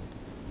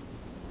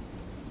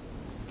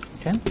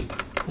 Okay,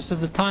 this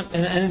is the time,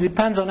 and it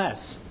depends on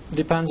s. It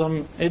depends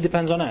on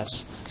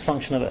s. It's a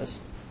function of s.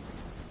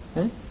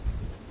 Okay?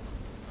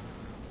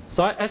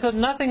 So I said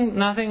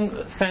nothing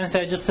fancy.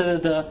 I just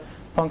said that the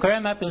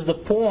Poincare map is the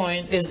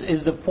point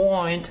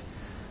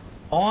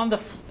on the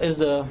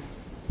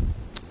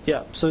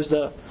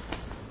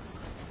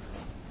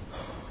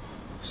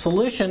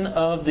solution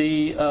of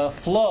the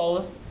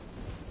flow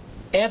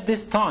at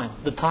this time,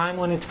 the time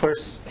when it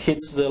first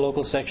hits the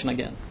local section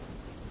again.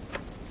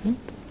 Okay.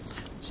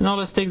 So now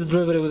let's take the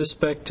derivative with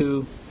respect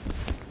to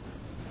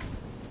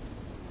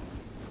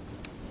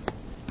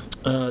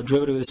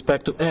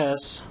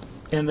s,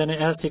 and then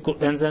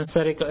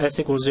set s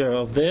equals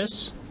 0 of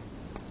this,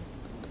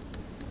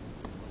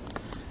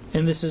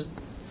 and this is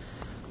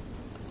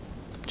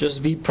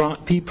just p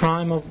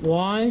prime of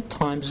y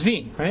times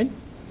v, right?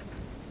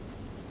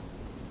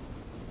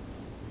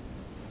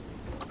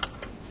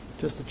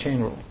 Just the chain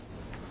rule.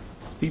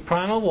 P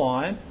prime of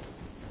y.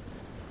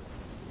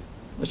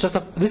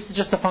 This is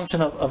just a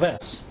function of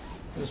s.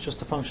 It's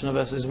just a function of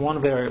s. It's one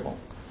variable.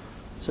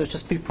 So it's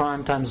just p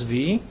prime times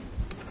v.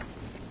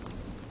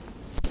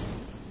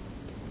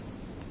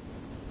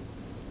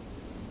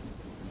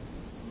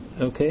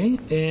 Okay,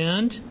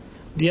 and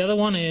the other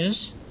one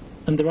is,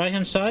 on the right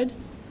hand side,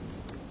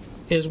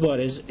 is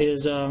what? Is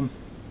the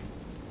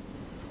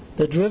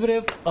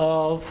derivative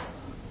of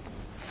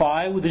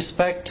phi with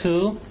respect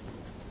to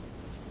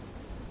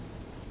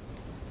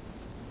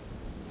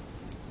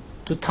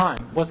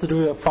time. What's the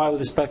derivative of phi with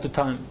respect to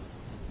time?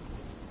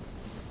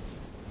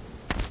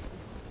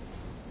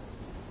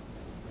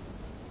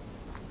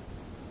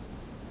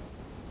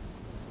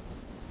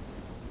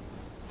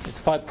 It's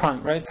phi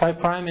prime, right? Phi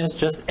prime is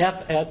just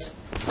f at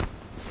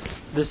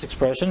this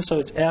expression, so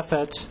it's f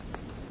at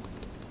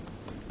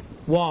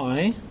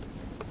y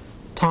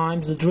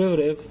times the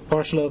derivative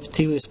partial of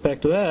t with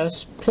respect to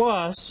s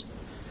plus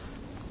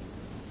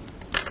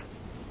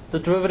the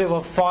derivative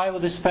of phi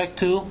with respect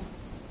to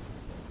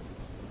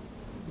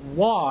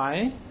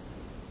y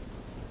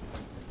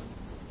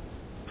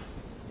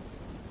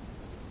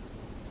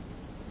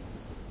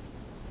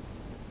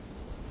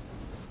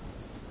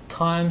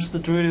times the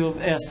derivative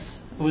of s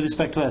with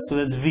respect to s. So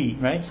that's v,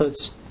 right? So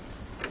it's,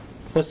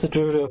 what's the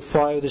derivative of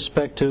phi with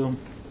respect to,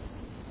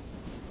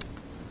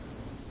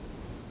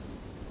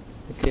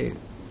 okay,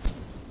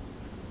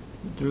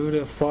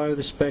 derivative of phi with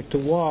respect to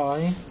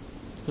y,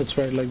 let's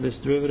write it like this,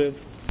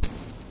 derivative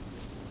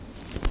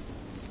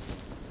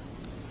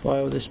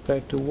phi with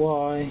respect to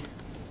y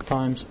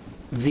times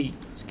v,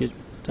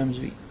 times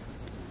v.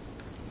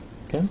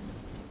 Okay?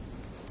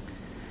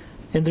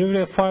 And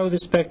derivative of phi with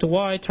respect to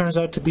y turns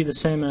out to be the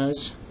same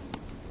as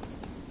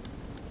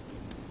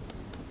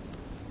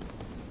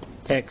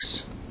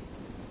x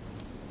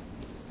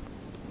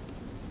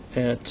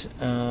at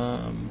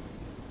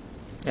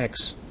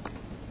x.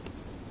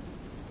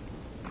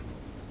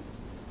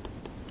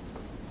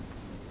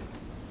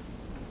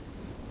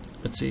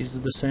 Let's see, is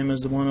it the same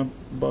as the one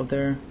above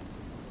there?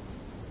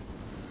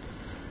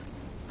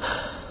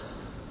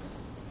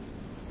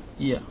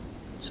 Yeah.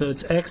 So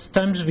it's x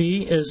times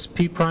v is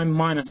p prime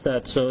minus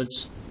that. So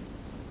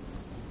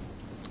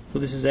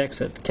this is x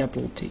at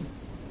capital T.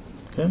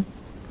 Okay.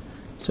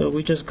 So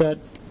we just got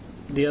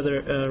the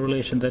other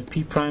relation, that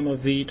p prime of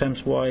v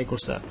times y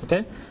equals that.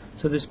 Okay.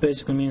 So this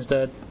basically means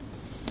that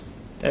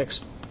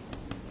x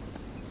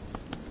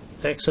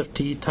of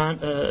t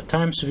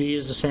times v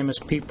is the same as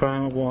p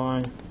prime of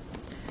y,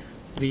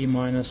 v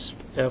minus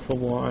f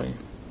of y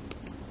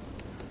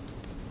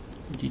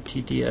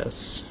dt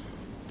ds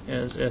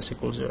as s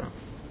equals 0.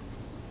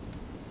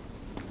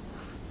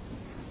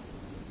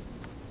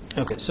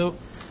 Okay, so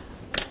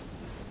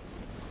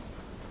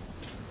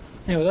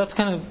anyway, that's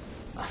kind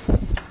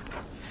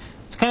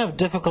of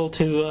difficult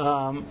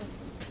to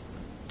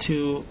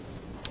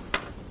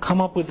come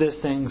up with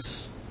these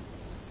things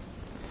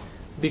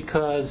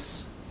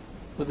because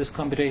with these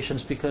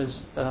computations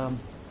because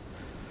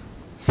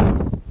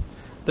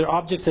they're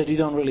objects that you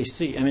don't really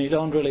see. I mean, you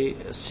don't really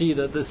see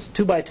that this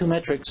 2x2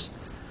 matrix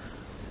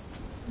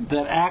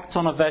that acts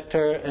on a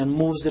vector and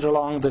moves it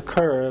along the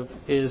curve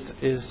is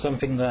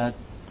something that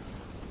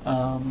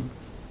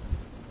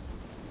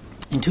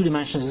in 2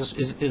 dimensions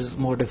is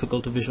more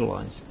difficult to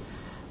visualize.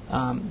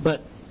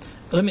 But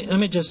let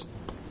me just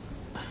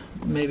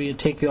maybe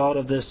take you out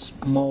of this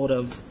mode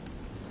of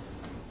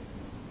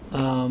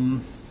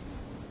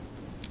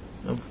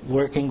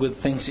working with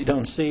things you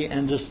don't see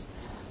and just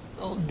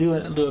do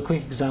a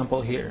quick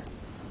example here.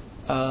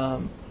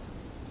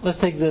 Let's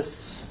take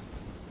this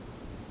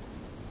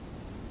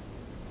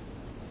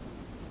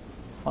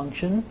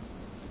function.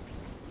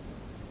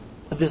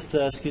 This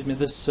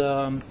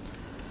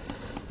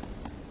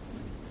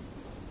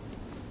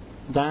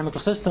dynamical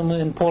system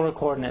in polar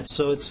coordinates.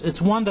 So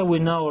it's one that we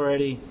know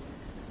already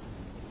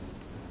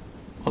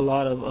a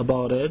lot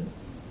about it.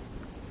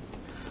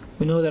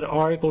 We know that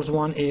r equals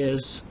 1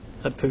 is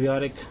a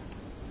periodic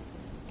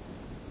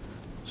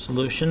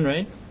solution,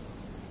 right?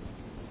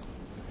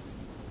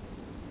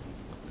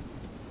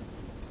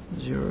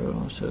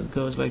 0, so it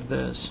goes like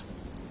this.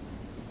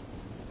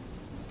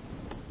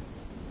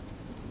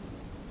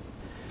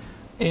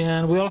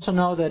 And we also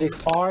know that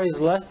if r is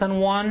less than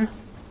 1,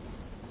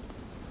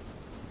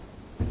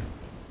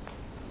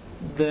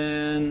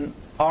 then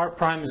r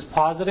prime is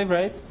positive,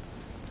 right?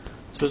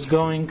 So it's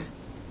going,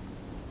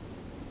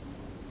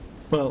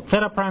 well,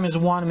 theta prime is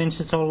 1 means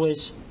it's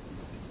always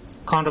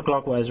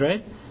counterclockwise,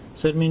 right?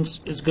 So it means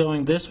it's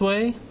going this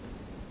way.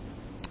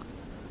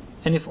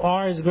 And if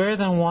r is greater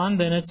than 1,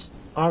 then it's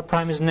r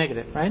prime is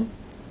negative, right?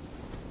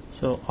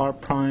 So r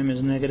prime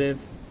is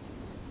negative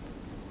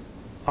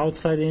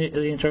outside the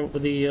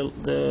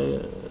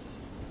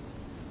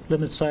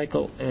limit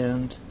cycle,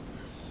 and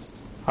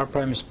r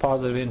prime is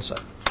positive inside.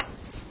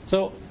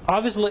 So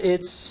obviously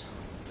it's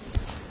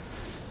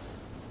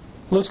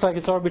looks like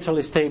it's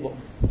arbitrarily stable,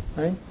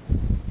 right?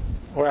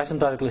 Or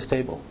asymptotically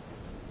stable.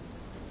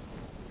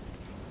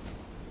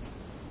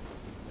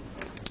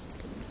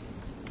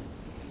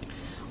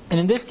 And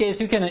in this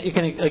case, you can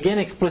again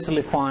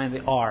explicitly find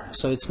the r.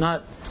 So it's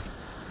not,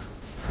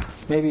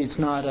 maybe it's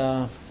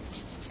not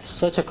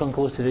such a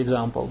conclusive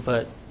example,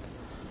 but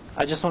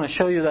I just want to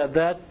show you that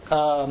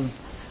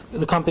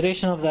the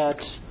computation of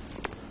that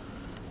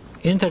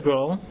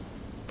integral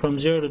from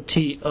 0 to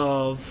t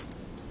of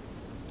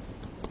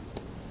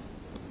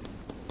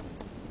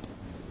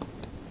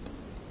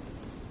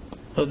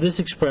this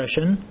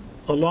expression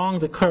along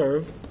the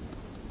curve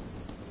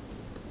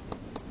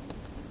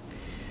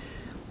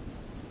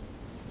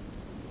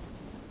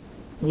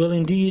will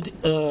indeed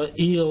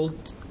yield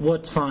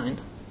what sign?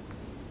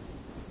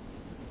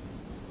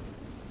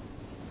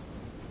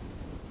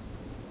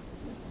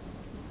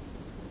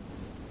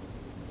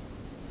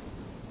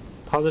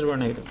 Positive or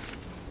negative?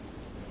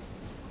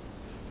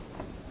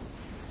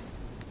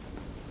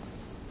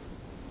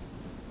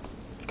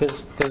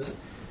 Because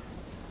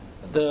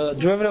the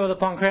derivative of the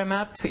Poincare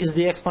map is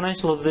the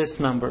exponential of this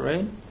number,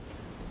 right?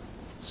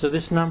 So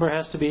this number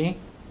has to be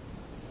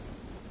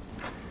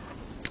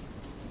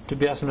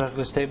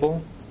asymptotically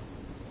stable.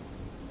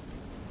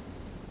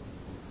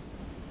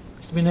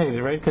 It's to be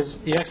negative, right? Because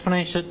you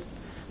to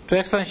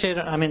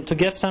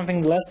get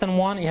something less than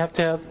 1, you have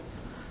to have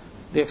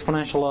the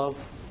exponential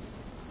of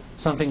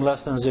something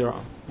less than 0.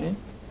 Okay?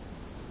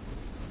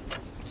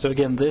 So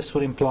again, this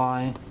would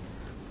imply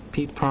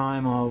p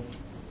prime of,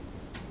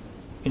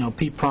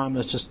 p prime,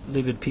 let's just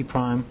leave it p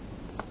prime,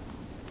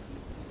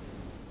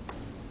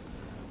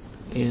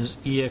 is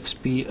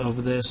exp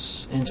of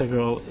this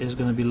integral is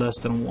going to be less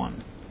than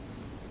 1.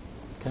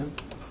 Okay?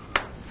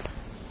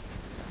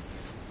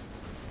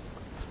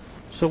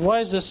 So why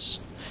is this?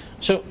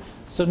 So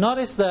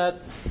notice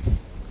that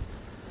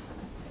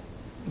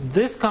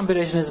this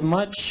computation is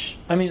much,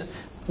 I mean,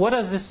 what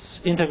does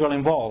this integral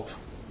involve?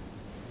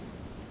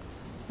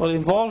 Well, it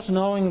involves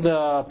knowing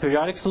the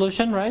periodic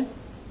solution, right?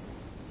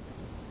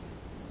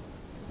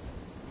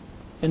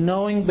 And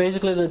knowing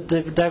basically the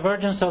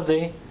divergence of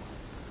the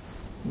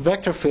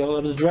vector field,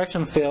 of the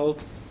direction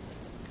field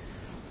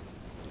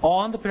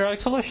on the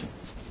periodic solution.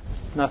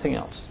 Nothing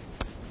else.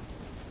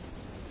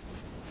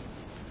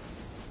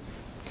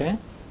 Okay?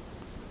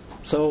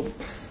 So,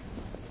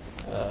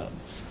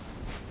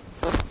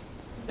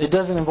 it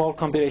doesn't involve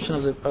computation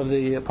of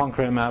the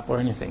Poincare map or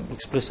anything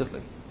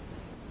explicitly.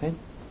 Okay?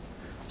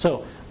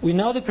 So, we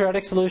know the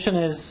periodic solution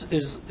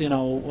is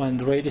when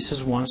the radius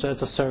is 1, so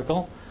it's a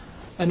circle.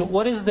 And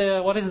what is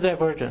the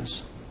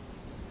divergence?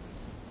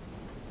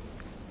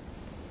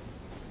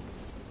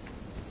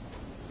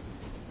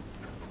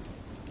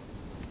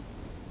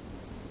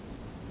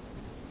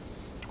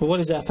 Well, what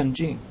is f and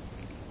g?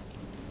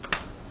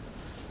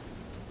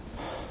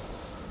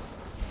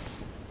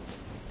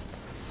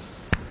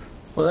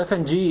 Well, f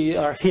and g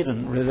are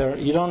hidden.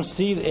 You don't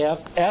see the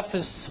f. F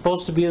is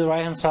supposed to be the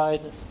right-hand side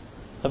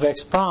of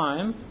x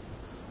prime,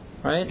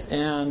 right?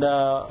 And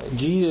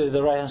g is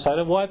the right-hand side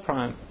of y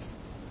prime.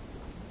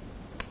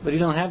 But you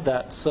don't have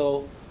that.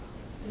 So,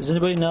 does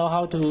anybody know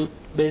how to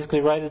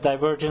basically write the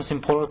divergence in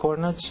polar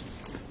coordinates?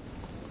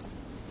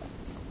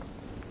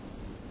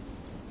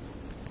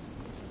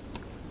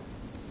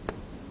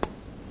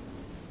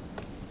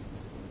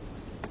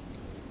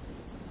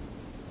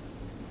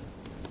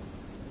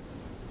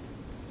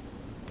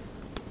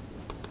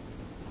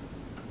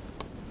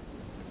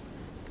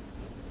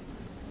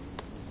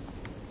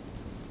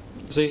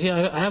 So you see,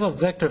 I have a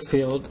vector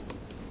field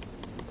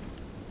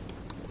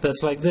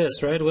that's like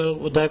this, right?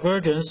 Well,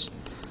 divergence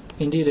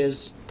indeed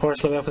is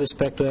partial of f with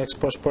respect to x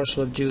plus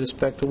partial of g with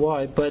respect to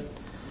y. But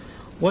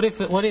what if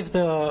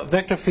the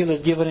vector field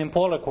is given in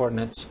polar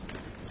coordinates?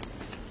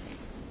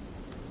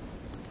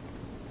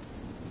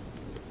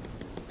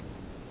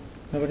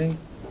 Nobody?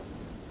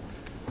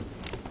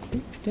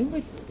 Didn't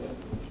we?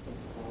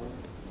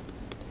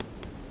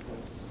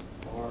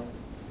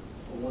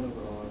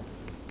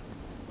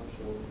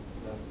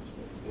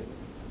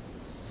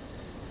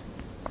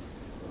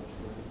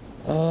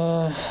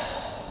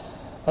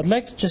 I'd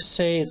like to just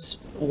say it's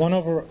 1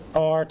 over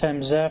r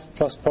times f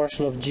plus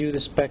partial of g with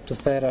respect to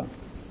theta.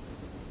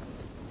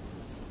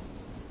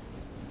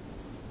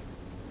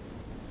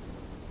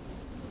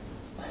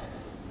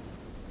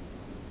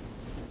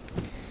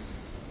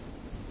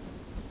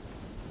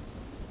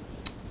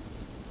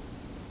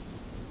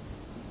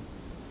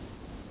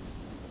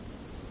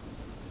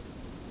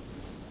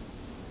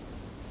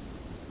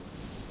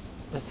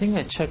 I think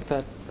I checked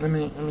that. Let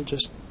me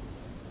just.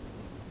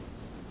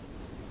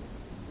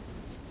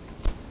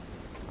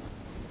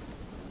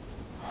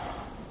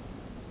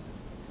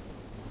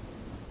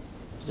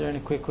 Is there any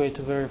quick way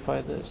to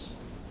verify this?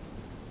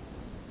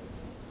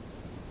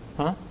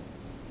 Huh?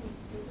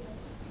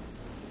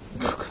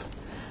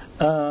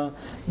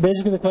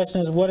 Basically the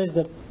question is, what is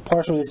the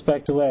partial with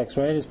respect to x,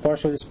 right? It's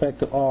partial with respect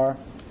to r,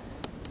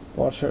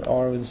 partial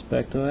r with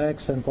respect to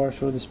x, and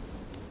partial of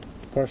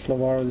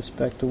r with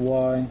respect to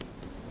y.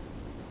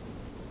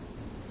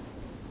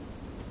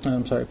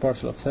 I'm sorry,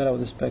 partial of theta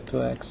with respect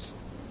to x.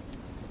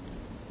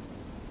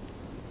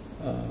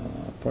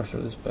 Partial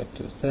with respect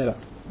to theta,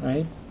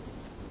 right?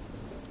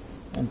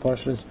 And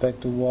partial with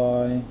respect to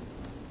y.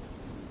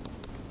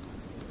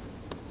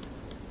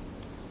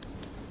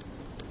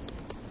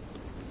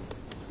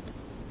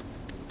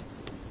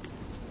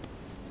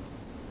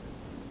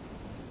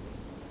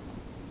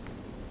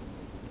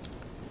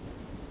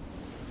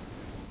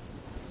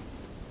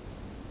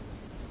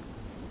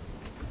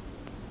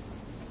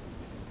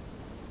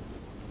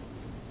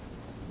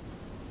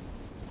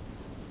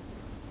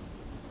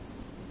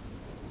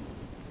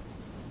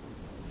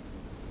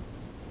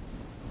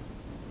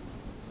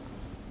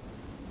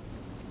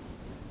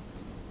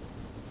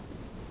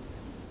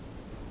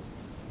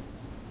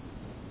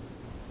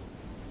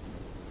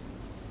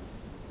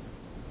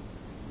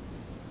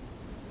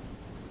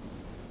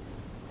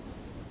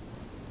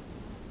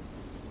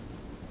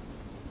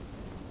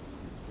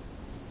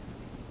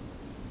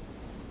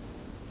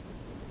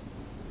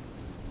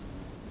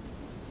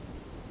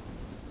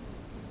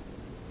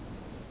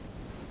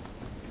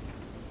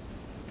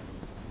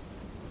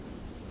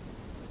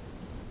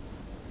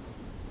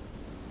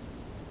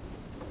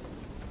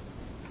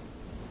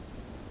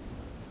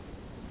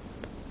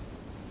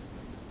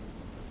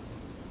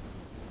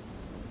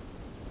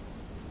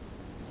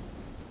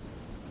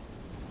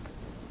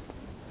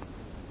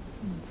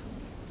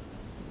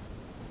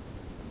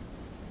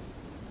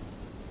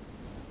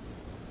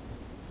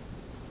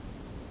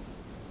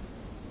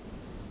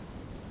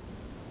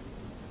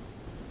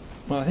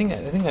 Well, I think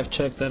I've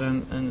checked that,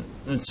 and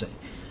let's see.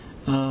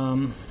 How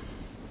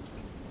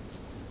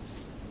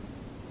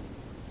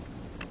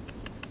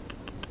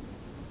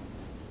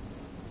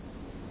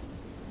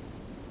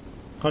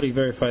do you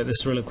verify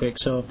this really quick?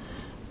 So,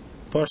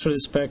 partial with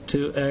respect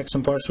to x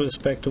and partial with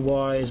respect to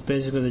y is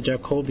basically the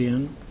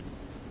Jacobian.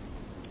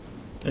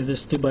 It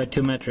is 2 by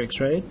 2 matrix,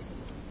 right?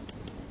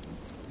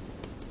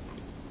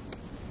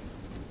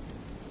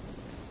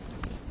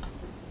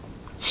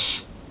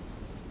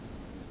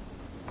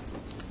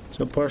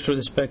 partial with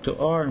respect to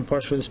r and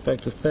partial with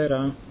respect to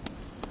theta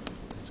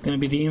is going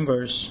to be the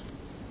inverse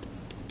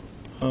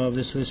of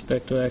this with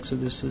respect to x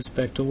with this with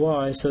respect to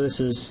y. So this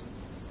is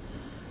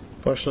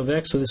partial of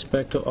x with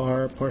respect to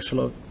r, partial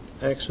of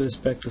x with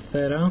respect to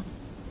theta.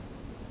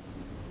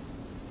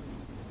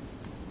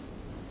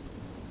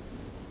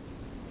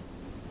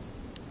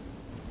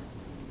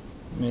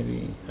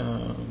 Maybe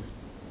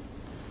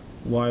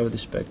y with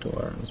respect to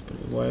r. Let's put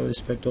it y with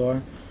respect to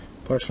r,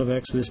 partial of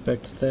x with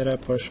respect to theta,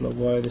 partial of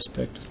y with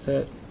respect to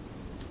theta,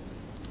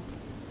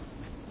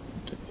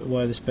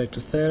 y with respect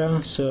to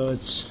theta. So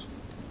it's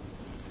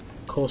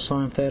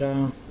cosine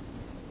theta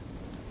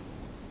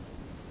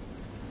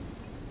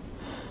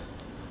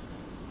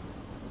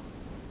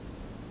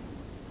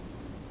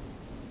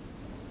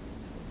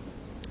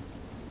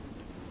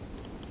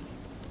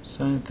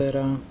sine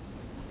theta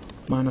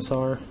minus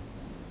r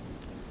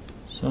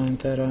sine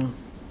theta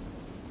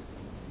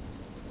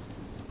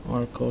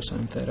or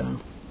cosine theta.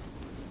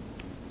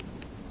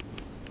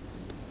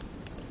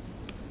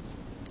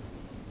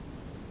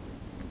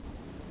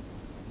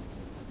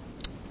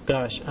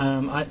 Gosh,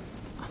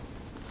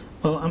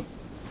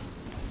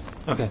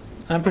 okay.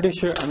 I'm pretty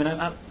sure. I mean,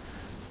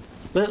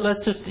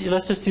 let's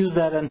just use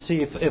that and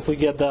see if we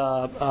get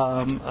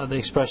the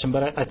expression.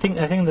 But I think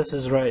this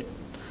is right.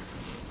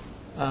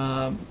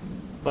 But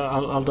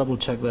I'll double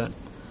check that.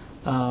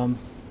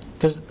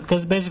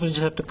 Because basically you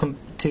just have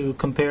to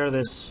compare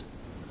this,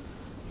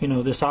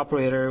 this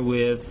operator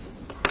with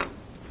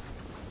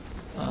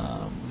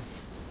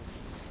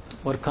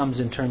what comes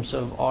in terms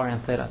of r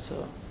and theta.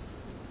 So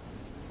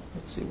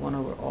let's see, 1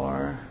 over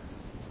r.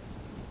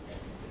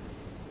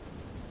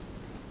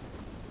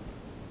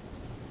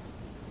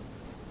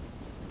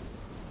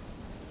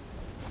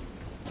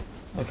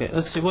 Okay,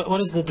 let's see,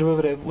 what is the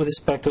derivative with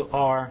respect to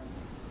r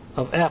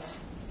of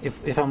f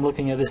if I'm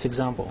looking at this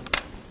example?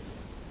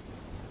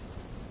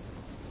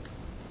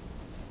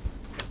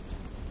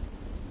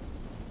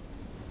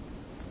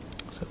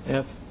 So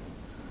f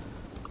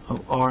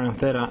of r and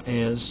theta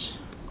is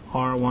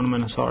r1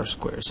 minus r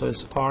squared. So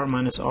it's r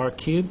minus r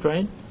cubed,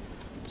 right?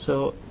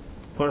 So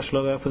partial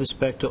of f with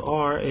respect to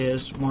r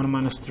is 1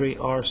 minus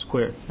 3r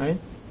squared, right?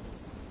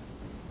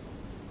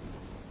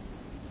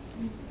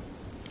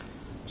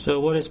 So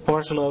what is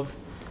partial of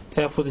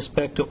f with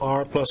respect to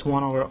r plus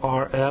 1 over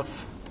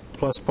rf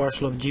plus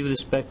partial of g with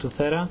respect to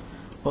theta?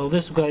 Well,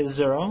 this guy is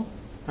 0,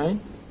 right?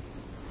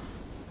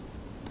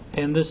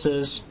 And this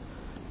is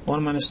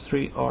 1 minus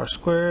 3r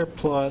squared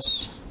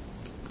plus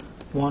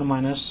 1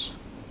 minus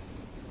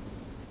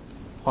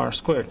r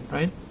squared,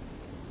 right?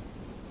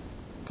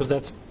 Because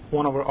that's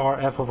 1 over r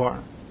f of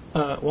r.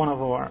 1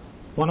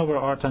 over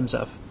r times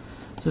f.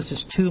 So this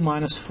is 2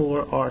 minus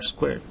 4r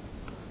squared.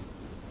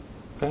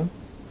 Okay?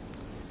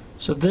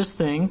 So this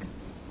thing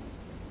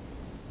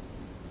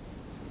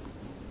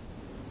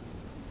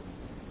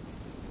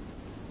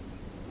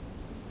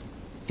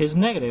is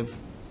negative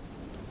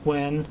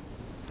when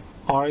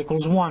r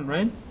equals 1,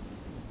 right?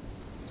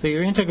 So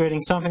you're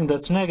integrating something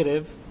that's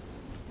negative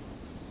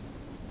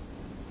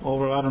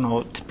over, I don't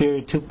know,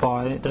 period 2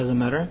 pi, it doesn't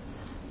matter.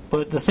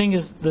 But the thing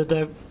is,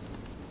 this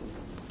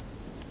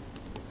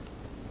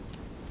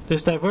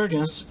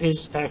divergence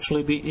is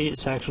actually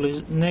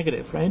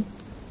negative, right?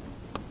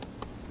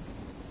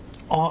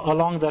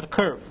 Along that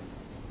curve.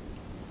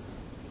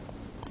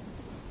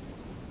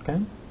 Okay.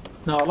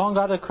 Now, along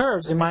other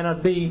curves, it might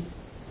not be.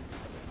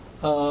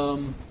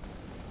 It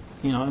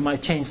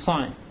might change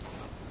sign.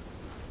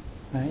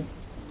 Right.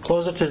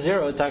 Closer to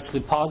 0, it's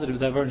actually positive.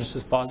 Divergence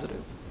is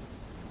positive.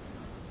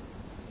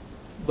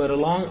 But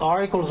along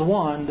r equals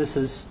 1, this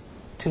is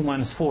 2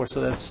 minus 4, so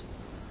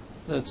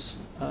that's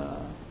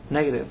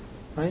negative,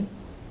 right?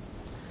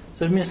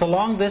 So it means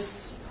along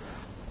this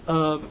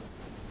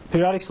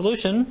periodic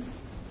solution,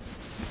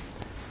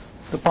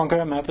 the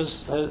Poincare map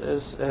has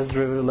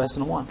derivative less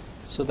than 1.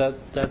 So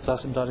that's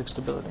asymptotic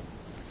stability.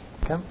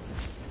 Okay?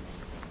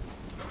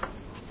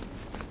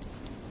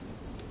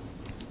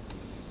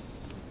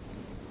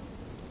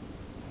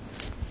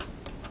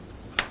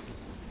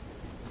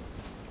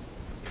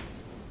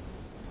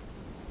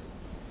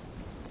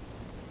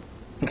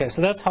 Okay,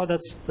 so that's how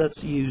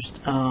that's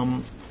used,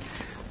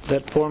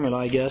 that formula,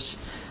 I guess.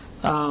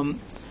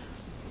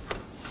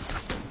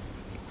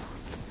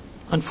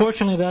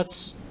 Unfortunately,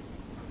 that's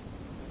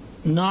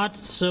not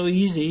so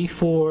easy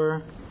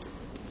for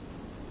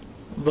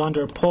van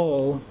der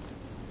Pol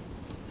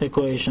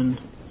equation.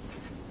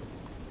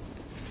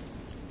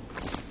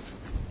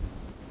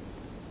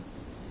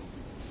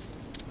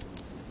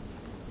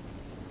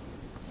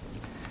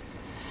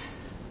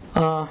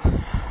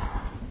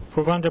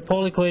 For van der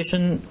Pol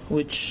equation,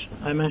 which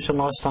I mentioned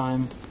last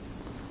time,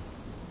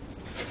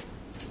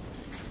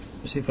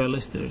 let's see if I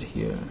listed it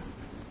here.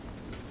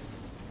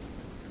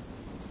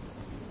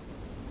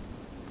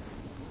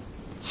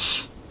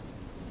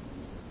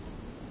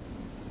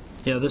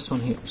 Yeah, this one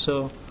here.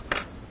 So,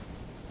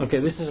 okay,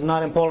 this is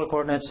not in polar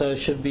coordinates, so it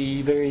should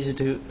be very easy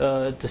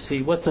to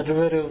see. What's the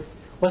derivative?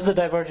 What's the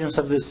divergence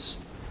of this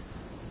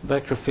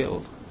vector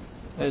field?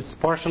 It's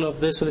partial of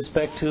this with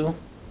respect to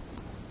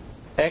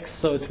x,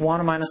 so it's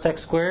 1 minus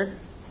x squared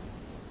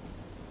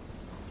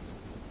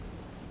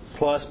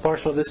plus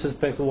partial of this with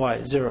respect to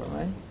y, 0,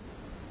 right?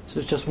 So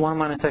it's just 1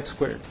 minus x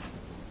squared.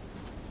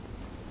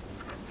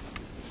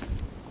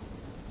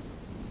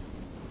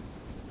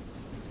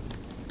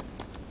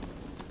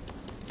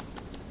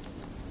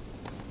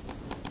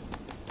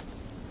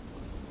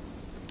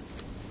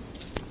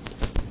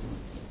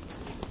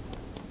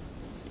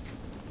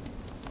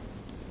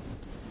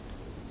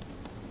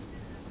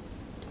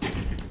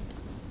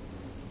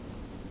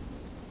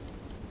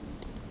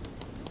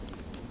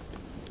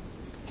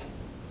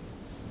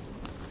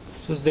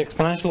 So it's the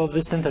exponential of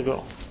this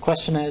integral.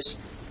 Question is,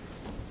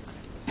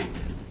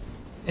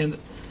 in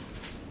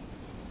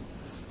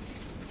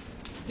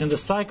the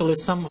cycle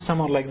is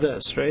somewhat like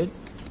this, right?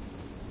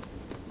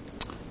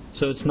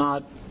 So it's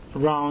not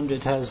round,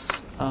 it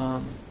has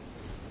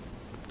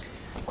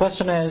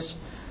question is,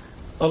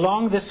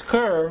 along this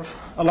curve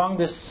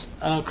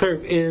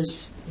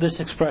is this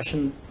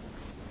expression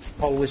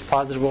always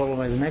positive or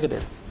always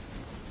negative?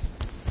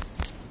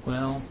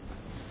 Well,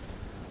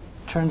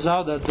 turns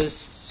out that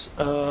this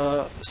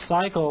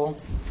cycle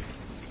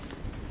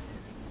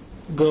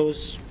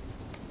goes,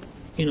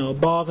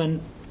 above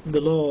and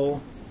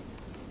below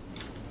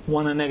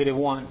 1 and negative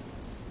 1.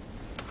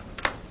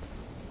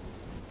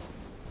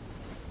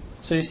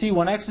 So you see,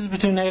 when x is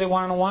between negative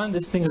 1 and 1,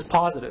 this thing is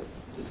positive.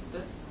 Isn't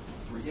that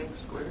 3x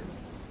squared?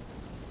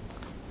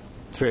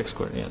 3x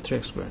squared, yeah,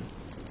 3x squared.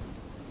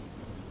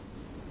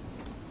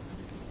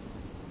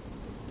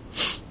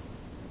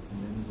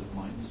 And then is it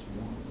minus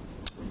 1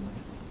 from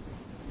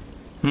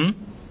that?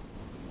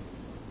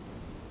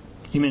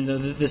 You mean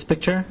this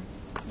picture?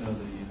 No, is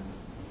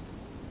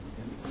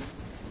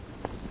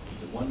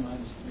it 1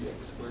 minus 3x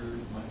squared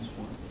minus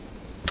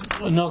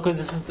 1? No, because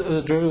this is the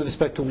derivative with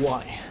respect to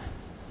y.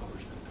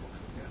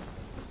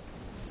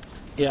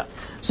 Yeah.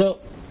 So,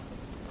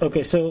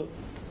 okay. So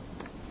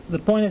the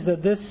point is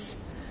that this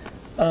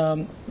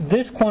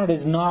quantity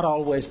is not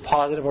always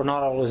positive or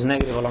not always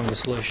negative along the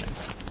solution.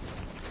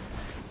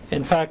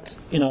 In fact,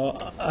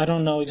 I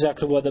don't know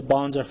exactly what the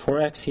bounds are for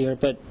x here,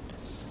 but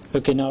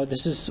okay. Now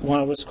this is 1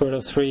 over the square root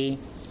of 3.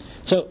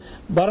 So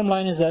bottom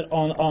line is that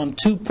on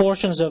two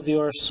portions of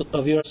your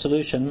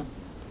solution,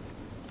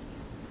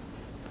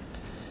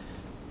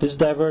 this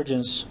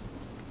divergence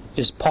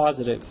is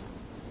positive.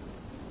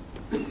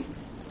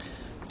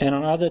 And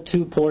on other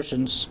two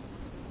portions,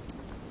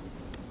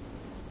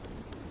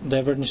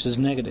 divergence is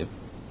negative.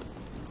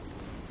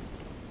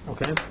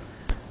 Okay?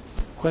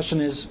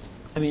 Question is,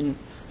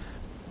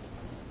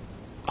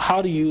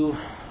 how do you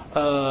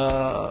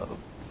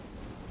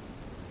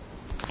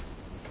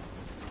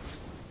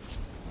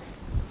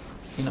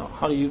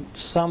how do you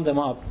sum them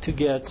up to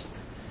get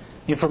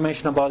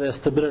information about the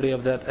stability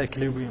of that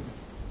equilibrium?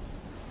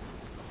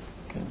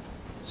 Okay.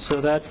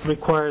 So that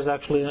requires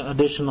actually an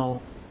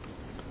additional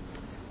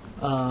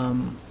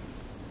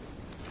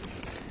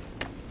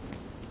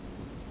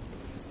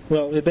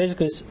it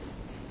basically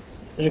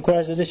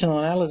requires additional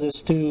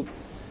analysis to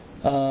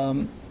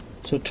so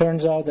it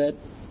turns out that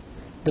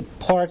the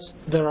parts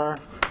that are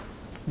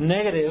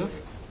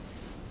negative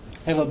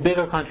have a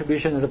bigger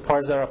contribution than the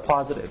parts that are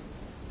positive.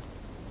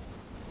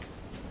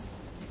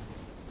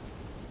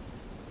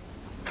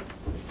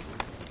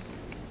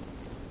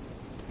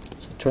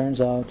 So it turns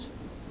out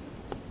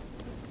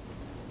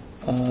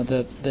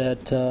that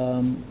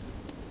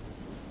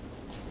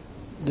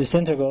this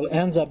integral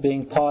ends up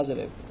being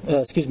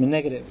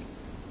negative.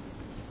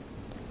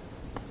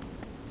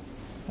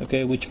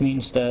 Okay, which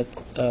means that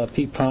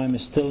p prime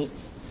is still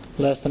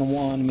less than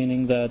 1,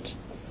 meaning that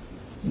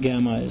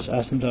gamma is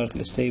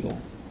asymptotically stable.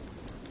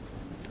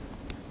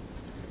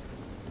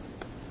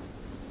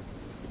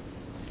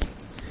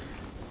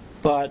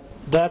 But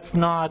that's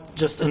not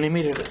just an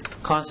immediate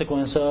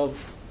consequence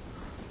of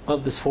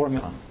this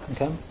formula.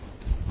 Okay.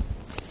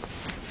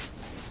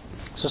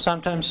 So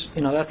sometimes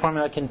that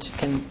formula can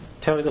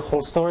tell you the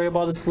whole story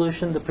about the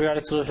solution, the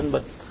periodic solution,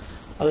 but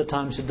other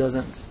times it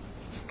doesn't.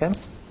 Okay.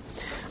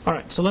 All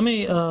right. So let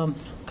me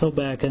go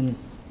back and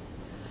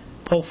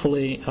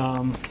hopefully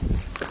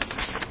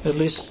at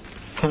least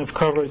kind of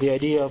cover the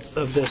idea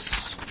of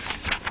this.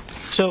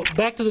 So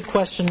back to the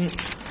question: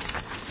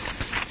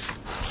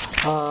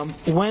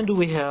 when do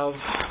we have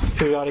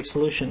periodic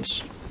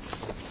solutions?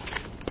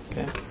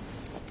 Okay.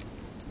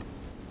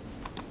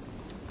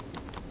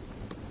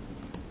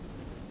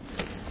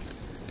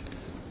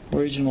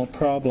 Original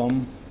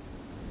problem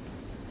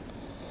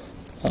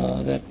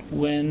that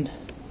when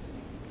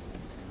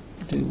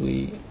do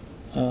we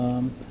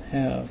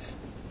have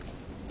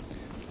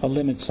a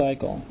limit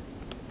cycle?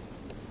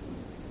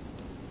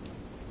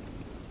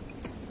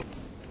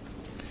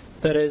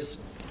 That is,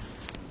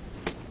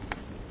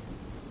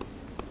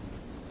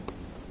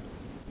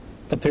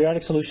 a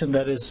periodic solution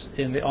that is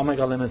in the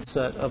omega limit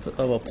set of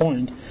a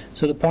point.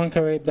 So the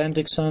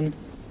Poincaré-Bendixson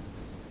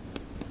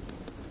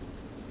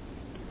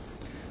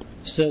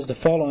says the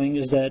following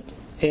is that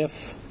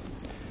if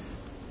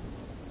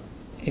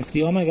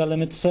the omega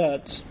limit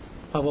set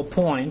of a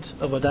point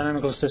of a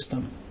dynamical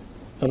system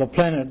of a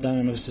planar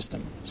dynamic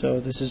system. So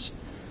this is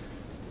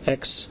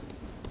x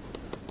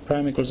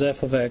prime equals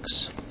f of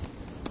x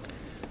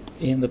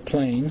in the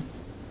plane.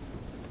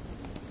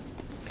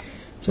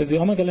 So if the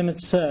omega limit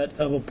set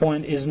of a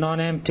point is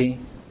non-empty,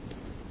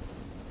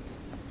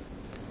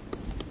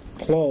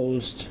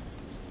 closed,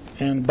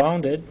 and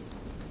bounded,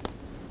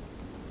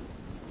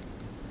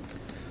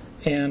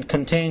 and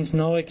contains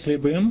no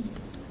equilibrium,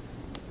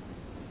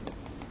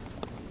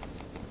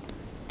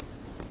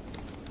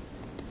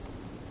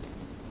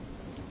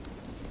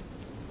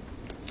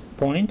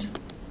 point,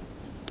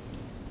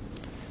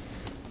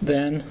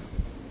 then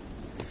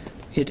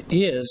it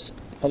is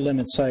a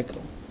limit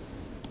cycle.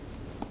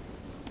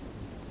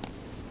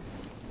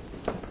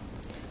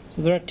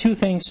 So there are two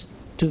things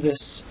to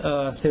this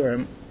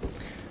theorem.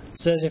 It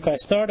says if I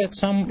start at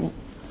some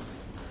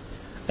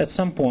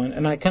point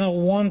and I kind of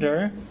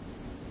wander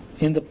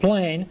in the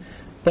plane,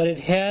 but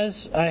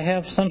I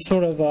have some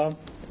sort of a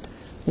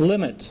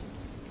limit.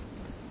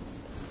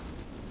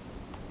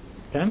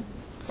 Okay?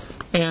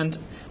 And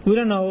we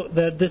don't know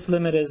that this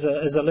limit is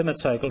a limit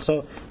cycle,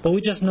 but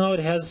we just know it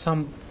has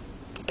some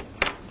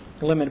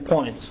limit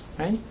points,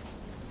 right?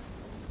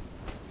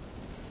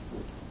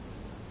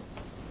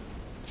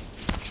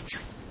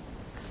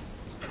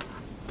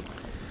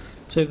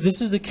 So if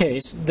this is the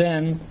case,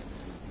 then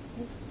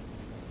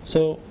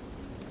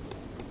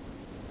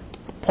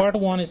part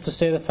one is to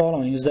say the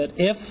following, is that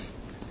if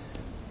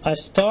I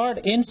start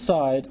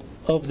inside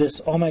of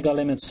this omega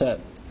limit set,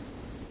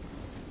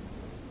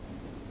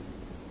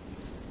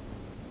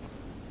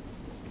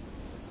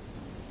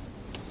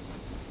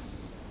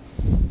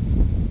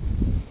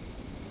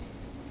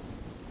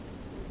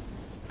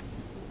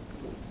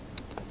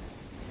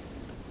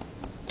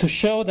 to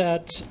show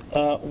that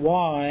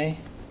y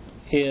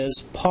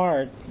is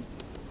part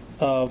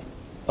of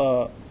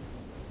a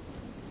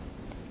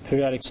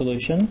periodic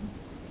solution,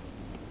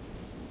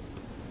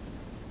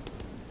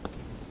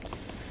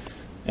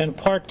 and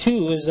part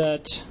two is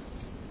that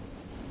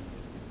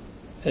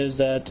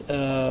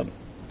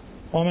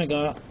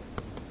omega,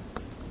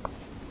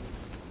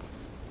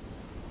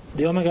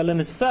 the omega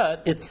limit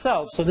set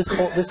itself, so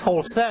this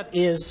whole set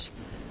is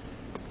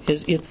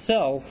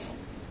itself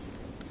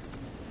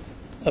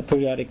a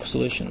periodic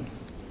solution,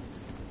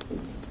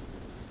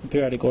 a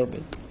periodic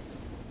orbit.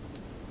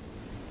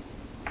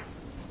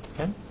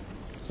 Okay,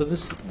 so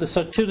this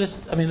are two. This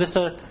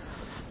are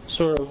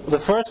sort of, the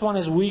first one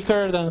is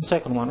weaker than the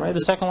second one, right?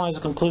 The second one is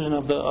the conclusion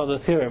of the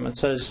theorem. It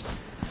says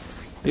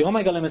the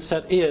omega limit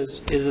set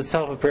is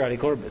itself a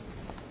periodic orbit.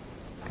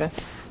 Okay,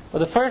 but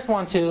the first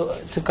one to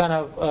kind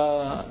of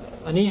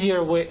an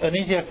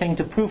easier thing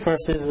to prove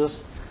first is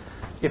this: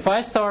 if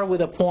I start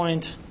with a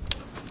point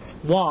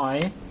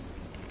y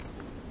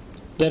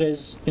that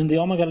is in the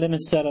omega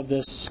limit set of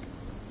this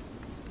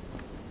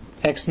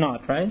x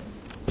naught, right?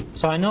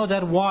 So I know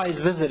that y is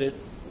visited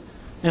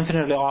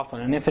infinitely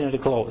often and infinitely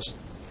closed.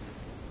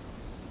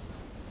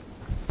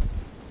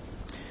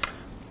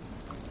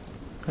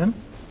 Okay?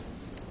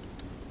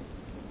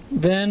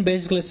 Then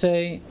basically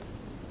say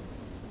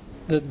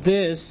that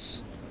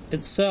this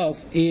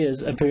itself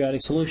is a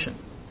periodic solution.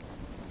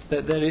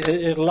 That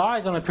it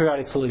lies on a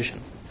periodic solution.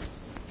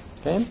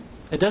 Okay?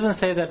 It doesn't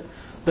say that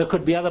there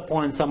could be other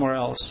points somewhere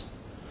else.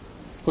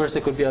 Of course,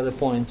 there could be other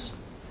points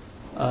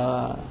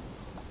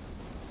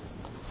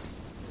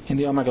in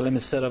the omega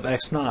limit set of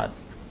x naught.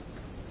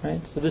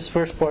 Right? So this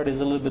first part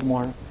is a little bit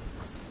more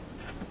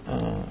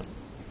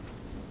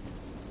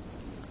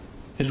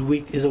is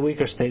a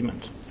weaker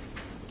statement.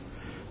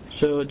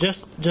 So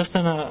just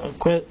an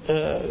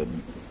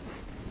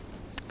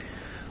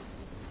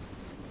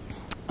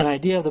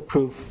idea of the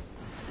proof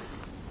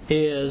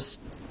is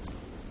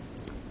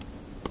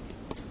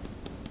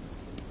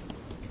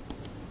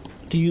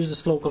to use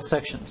this local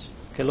sections.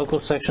 Okay, local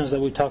sections that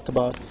we talked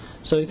about.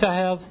 So if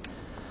I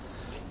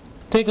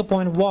take a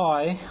point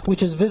y,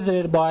 which is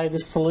visited by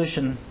this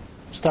solution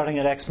starting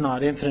at x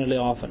naught infinitely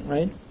often,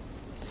 right?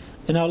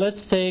 And now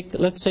let's say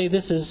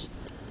this is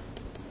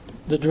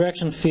the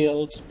direction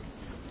field,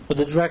 or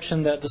the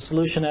direction that the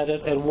solution at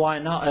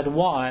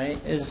y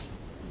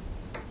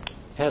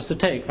has to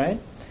take, right?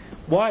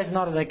 Y is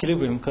not in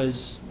equilibrium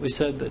because we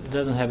said that it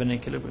doesn't have an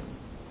equilibrium.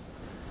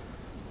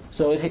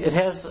 So it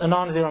has a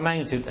non-zero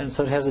magnitude, and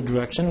so it has a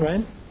direction,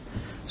 right?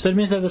 So it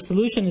means that the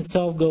solution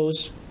itself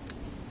goes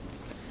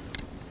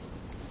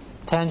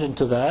tangent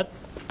to that,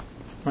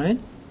 right?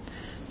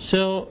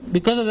 So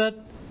because of that,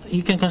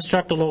 you can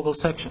construct a local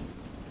section.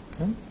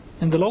 Okay?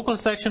 In the local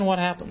section, what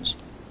happens?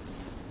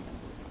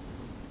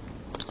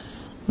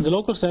 In the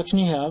local section,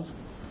 you have,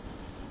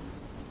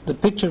 the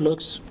picture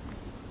looks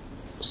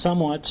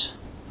somewhat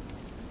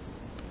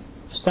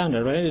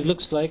standard, right? It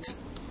looks like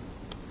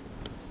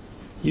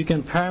you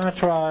can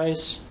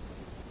parameterize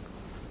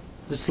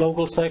this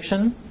local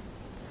section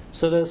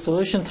so that the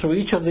solution through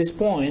each of these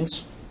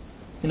points,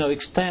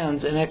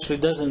 extends and actually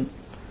doesn't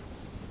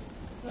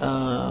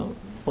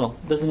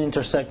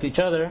intersect each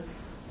other,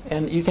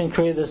 and you can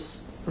create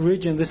this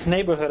region, this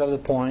neighborhood of the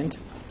point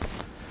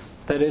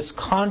that is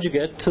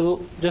conjugate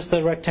to just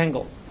a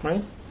rectangle,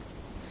 right?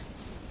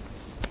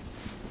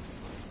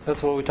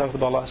 That's what we talked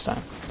about last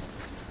time.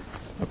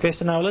 Okay,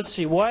 so now let's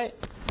see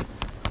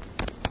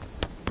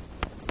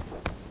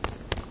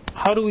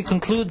how do we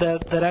conclude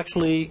that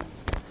actually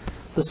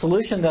the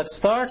solution that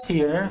starts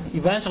here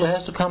eventually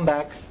has to come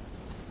back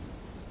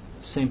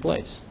same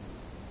place?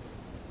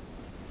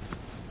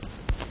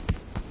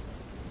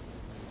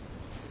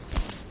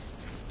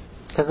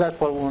 Because that's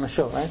what we want to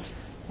show, right?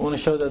 We want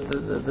to show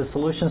that the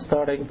solution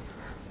starting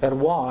at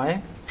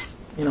y,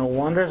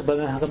 wanders, but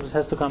then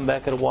has to come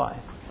back at y.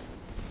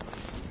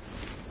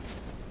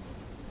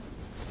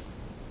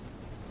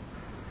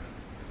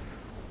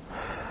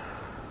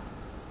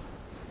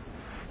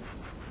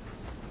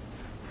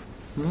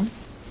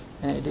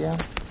 Any idea?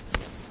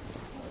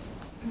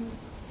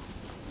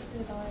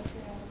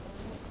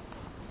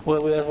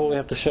 Well, that's what we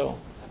have to show.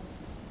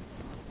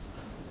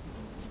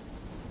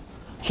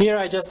 Here,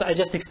 I just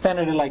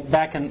extended it like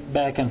back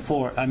and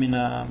forth. I mean,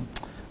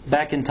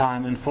 back in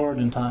time and forward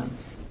in time.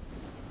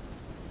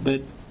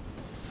 But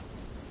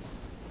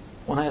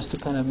one has to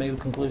kind of make the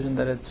conclusion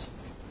that it's.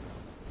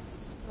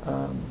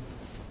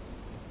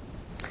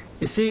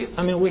 You see,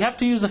 I mean, we have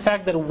to use the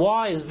fact that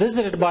y is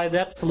visited by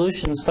that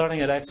solution starting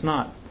at x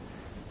naught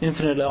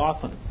infinitely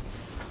often.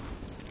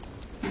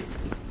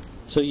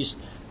 So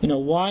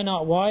y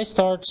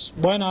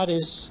naught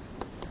is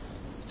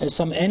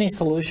any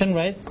solution,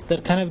 right?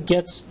 That kind of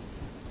gets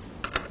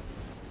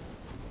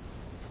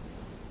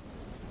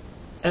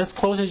as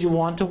close as you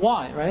want to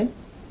y, right?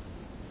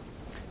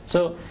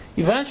 So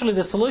eventually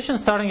the solution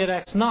starting at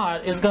x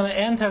naught is going to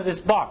enter this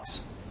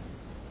box.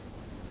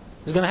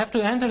 It's going to have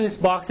to enter this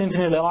box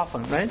infinitely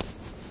often, right?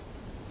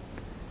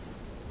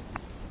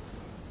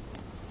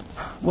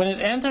 When it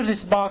enters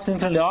this box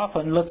infinitely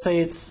often, let's say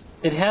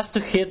it has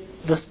to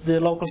hit the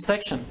local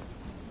section.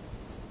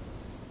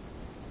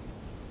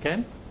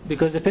 Okay?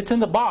 Because if it's in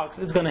the box,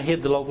 it's going to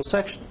hit the local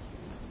section.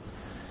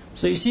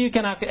 So you see, you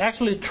can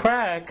actually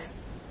track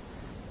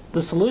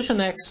the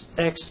solution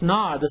x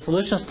naught, the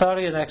solution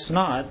starting at x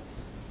naught,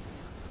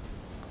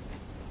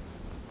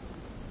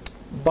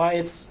 by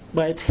its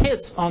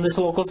hits on this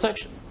local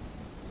section.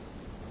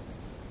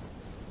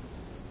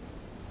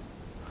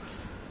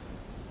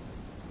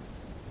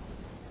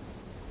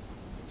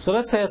 So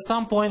let's say at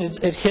some point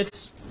it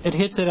hits it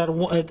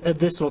at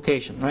this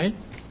location, right?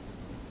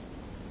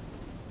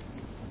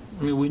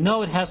 I mean, we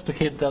know it has to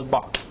hit that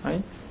box, right?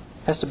 It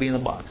has to be in the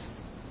box.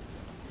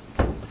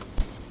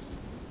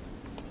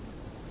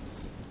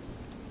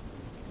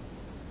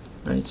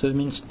 Right, so it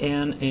means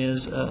N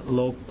is a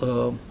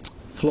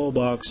flow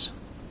box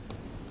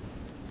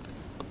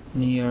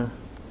near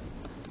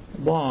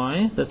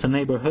y. That's a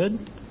neighborhood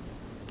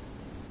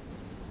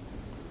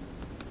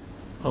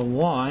of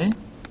y.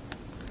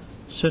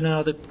 So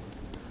now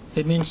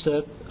it means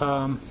that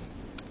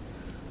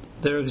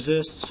there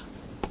exists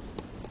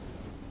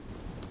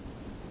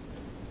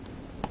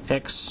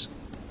xtn,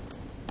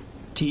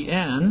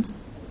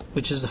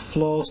 which is the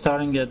flow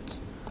starting at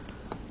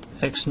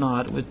x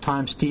naught with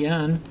times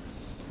tn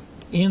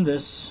in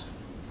this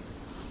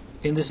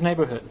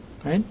neighborhood,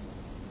 right?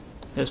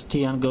 As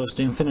tn goes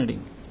to infinity,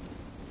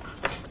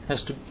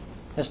 has to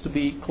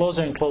be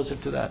closer and closer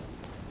to that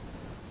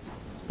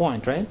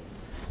point, right?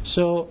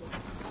 So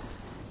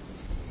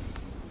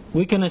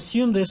we can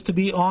assume this to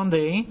be on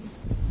the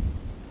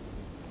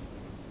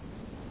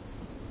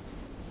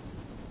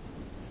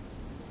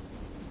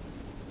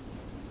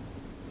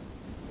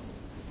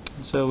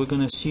so we're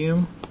going to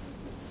assume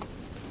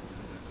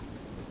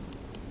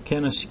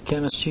can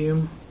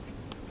assume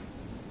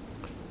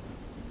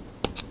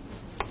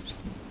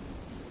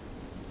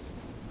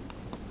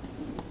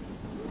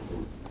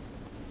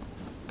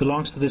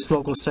belongs to this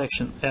local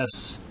section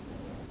S.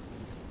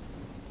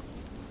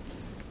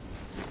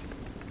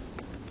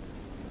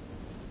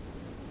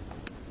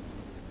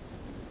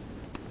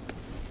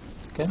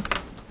 Okay.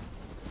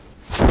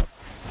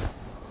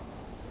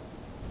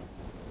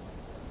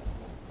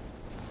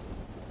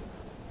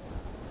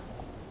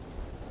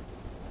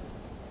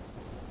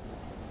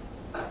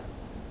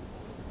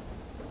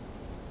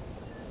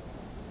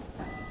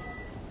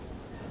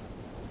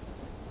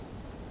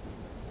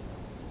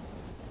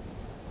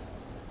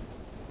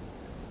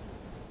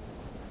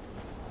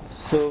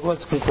 So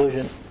what's the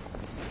conclusion?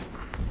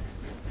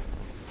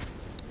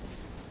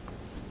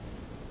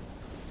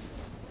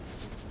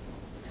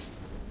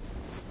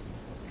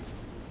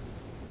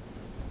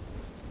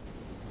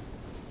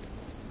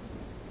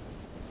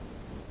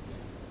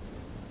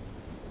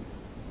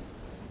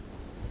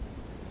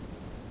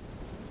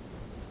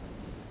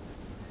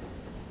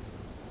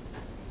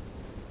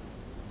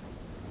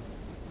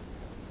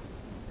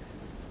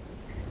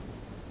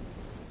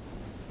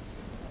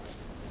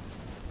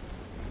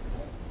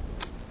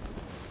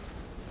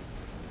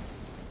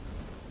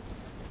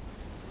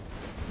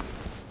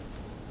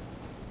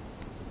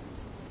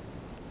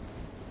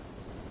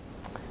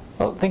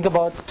 Well, think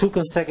about two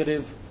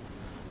consecutive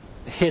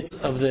hits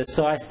of this.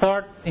 So I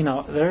start,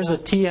 there's a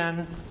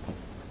Tn,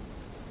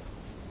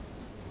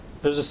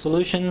 there's a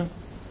solution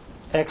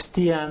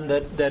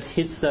xtn that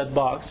hits that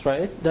box,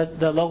 right? That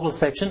local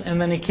section,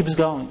 and then it keeps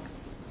going,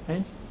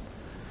 right?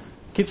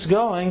 keeps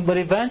going, but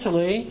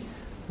eventually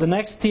the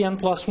next Tn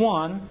plus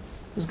 1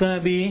 is going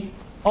to be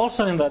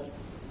also in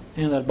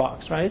that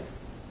box, right?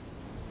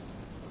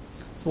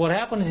 So what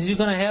happens is you're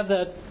going to have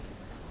that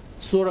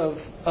sort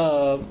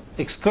of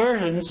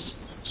excursions.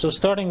 So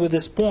starting with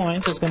this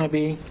point is going to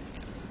be,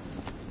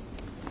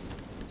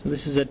 so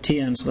this is at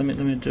Tn, so let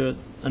me do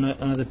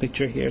another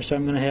picture here. So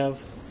I'm going to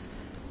have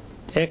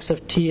x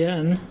of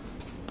Tn.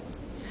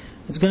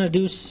 It's going to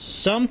do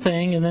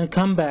something and then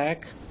come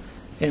back,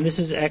 and this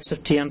is x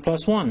of Tn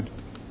plus 1.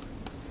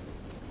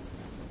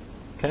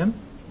 Okay?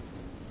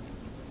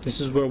 This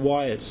is where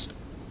y is.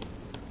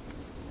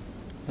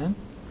 Okay?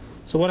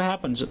 So what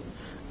happens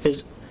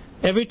is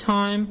every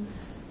time,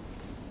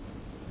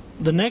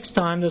 the next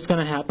time that's going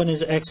to happen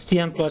is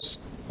xtn plus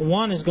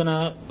 1 is going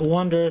to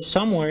wander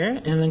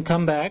somewhere and then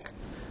come back.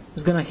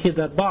 It's going to hit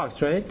that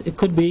box, right? It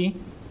could be,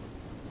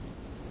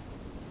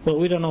 well,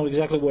 we don't know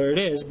exactly where it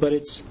is, but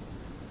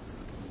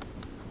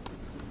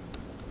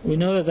we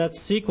know that that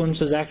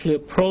sequence is actually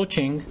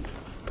approaching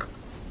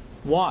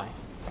y.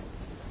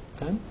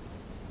 Okay?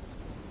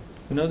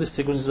 We know this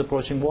sequence is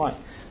approaching y.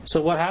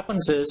 So what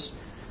happens is,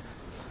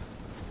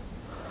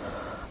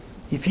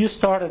 if you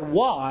start at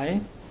y,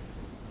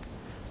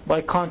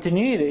 by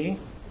continuity,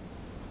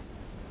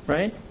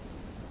 right,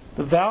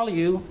 the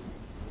value,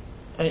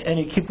 and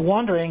you keep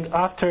wandering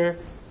after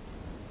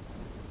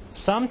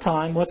some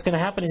time, what's going to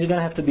happen is you're going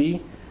to have to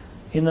be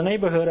in the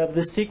neighborhood of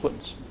this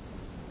sequence,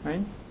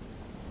 right?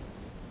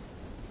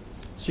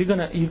 So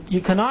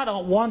you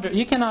cannot wander,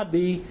 you cannot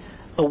be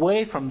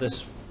away from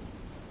this,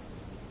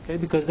 okay?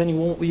 Because then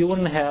you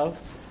wouldn't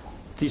have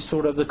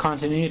the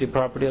continuity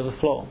property of the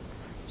flow.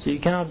 So you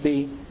cannot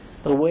be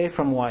away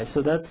from y.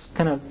 So that's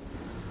kind of,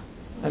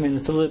 I mean,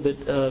 it's a little bit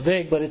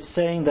vague, but it's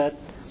saying that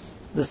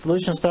the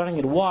solution starting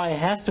at y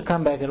has to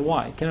come back at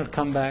y. It cannot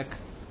come back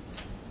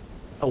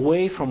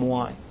away from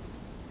y,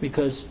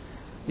 because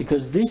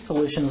these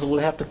solutions will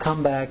have to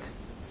come back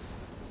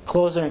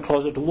closer and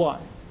closer to y.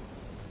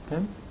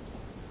 Okay?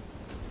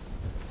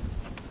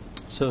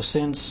 So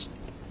since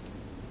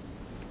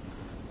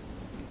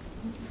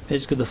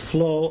basically the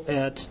flow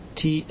at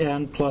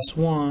Tn plus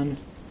 1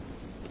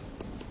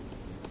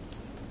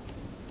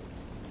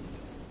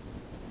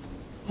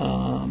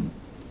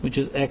 which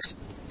is x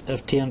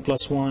of Tn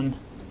plus 1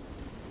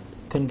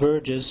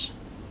 converges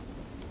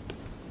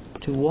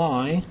to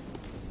y,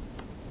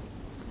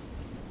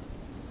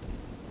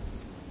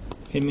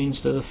 it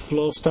means that the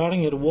flow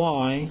starting at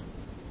y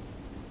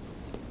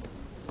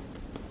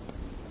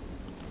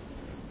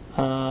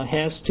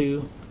has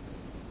to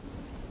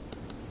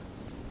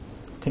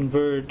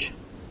converge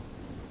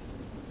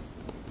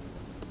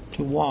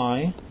to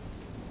y.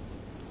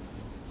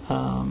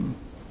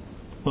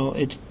 Well,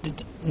 it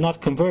not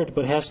converge,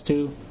 but has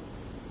to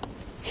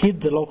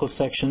hit the local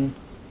section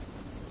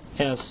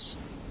S.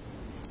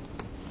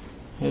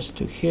 Has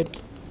to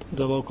hit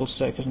the local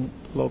section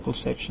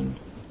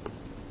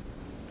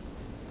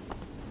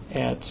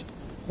at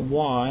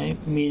y,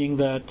 meaning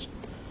that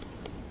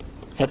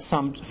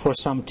for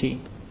some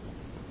t.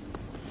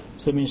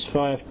 So it means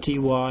phi of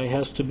ty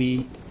has to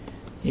be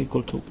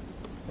equal to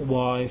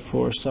y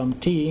for some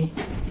t,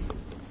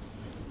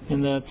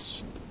 and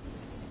that's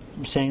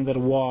saying that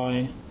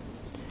y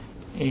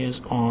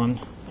is on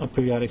a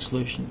periodic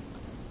solution.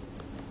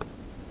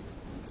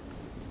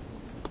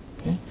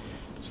 Okay,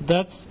 so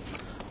that's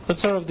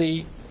sort of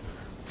the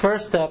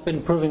first step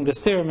in proving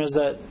this theorem, is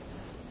that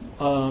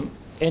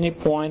any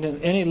point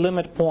and any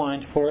limit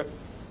point for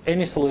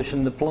any solution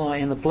in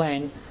the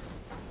plane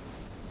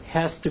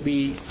has to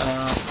be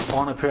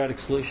on a periodic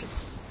solution.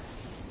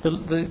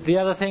 The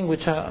other thing,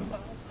 which I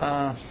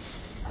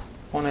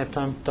won't have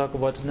time to talk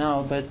about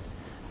now, but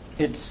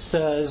it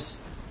says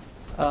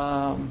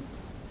that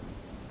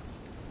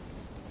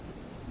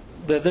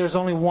there's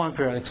only one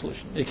periodic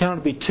solution. It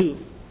cannot be two,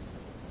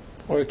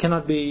 or it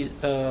cannot be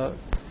an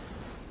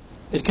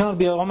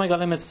omega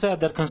limit set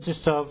that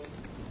consists of.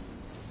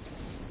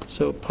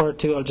 So part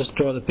 2, I'll just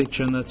draw the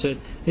picture and that's it.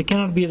 It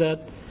cannot be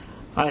that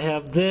I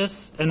have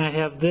this and I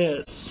have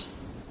this.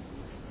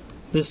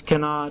 This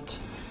cannot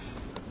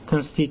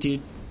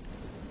constitute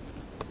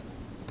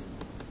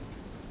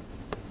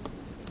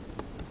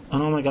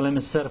an omega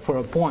limit set for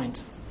a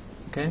point.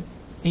 Okay?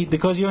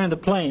 Because you're in the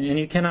plane, and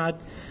you cannot,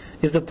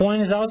 if the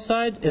point is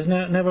outside, it's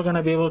never going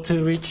to be able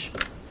to reach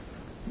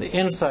the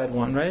inside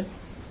one, right?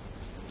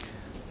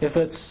 If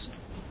it's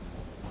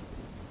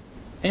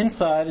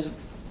inside,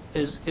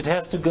 it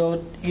has to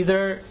go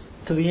either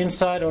to the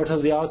inside or to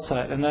the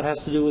outside, and that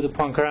has to do with the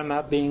Poincare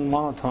map being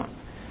monotone,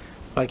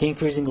 like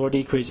increasing or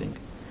decreasing.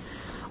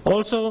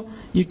 Also,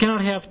 you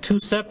cannot have two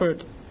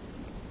separate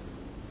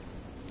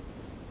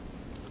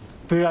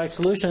periodic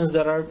solutions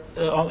that are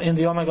in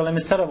the omega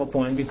limit set of a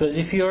point, because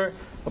if you're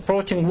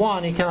approaching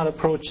one, you cannot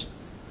approach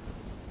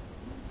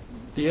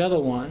the other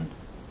one,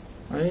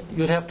 right?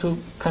 You'd have to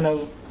kind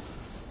of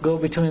go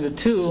between the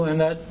two, and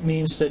that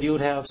means that you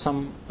would have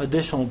some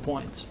additional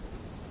points.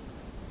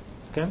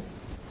 Okay?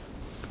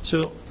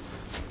 So,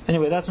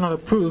 anyway, that's not a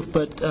proof,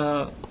 but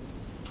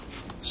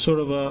sort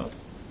of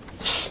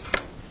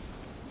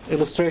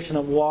illustration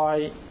of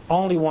why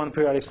only one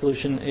periodic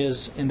solution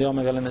is in the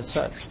omega limit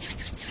set.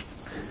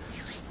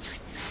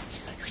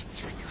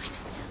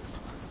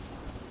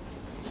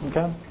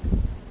 Okay.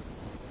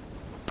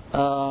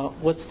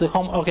 What's the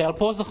home? Okay, I'll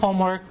post the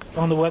homework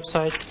on the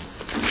website.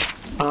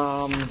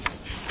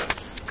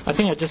 I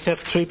think I just have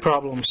 3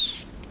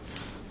 problems,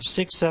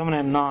 6, 7,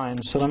 and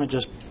 9. So let me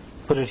just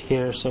put it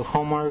here. So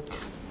homework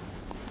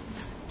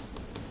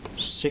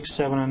 6,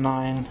 7, and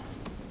 9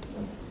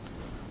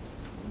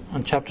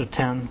 on chapter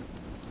 10,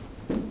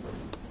 and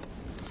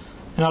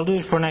I'll do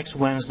it for next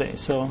Wednesday.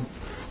 So.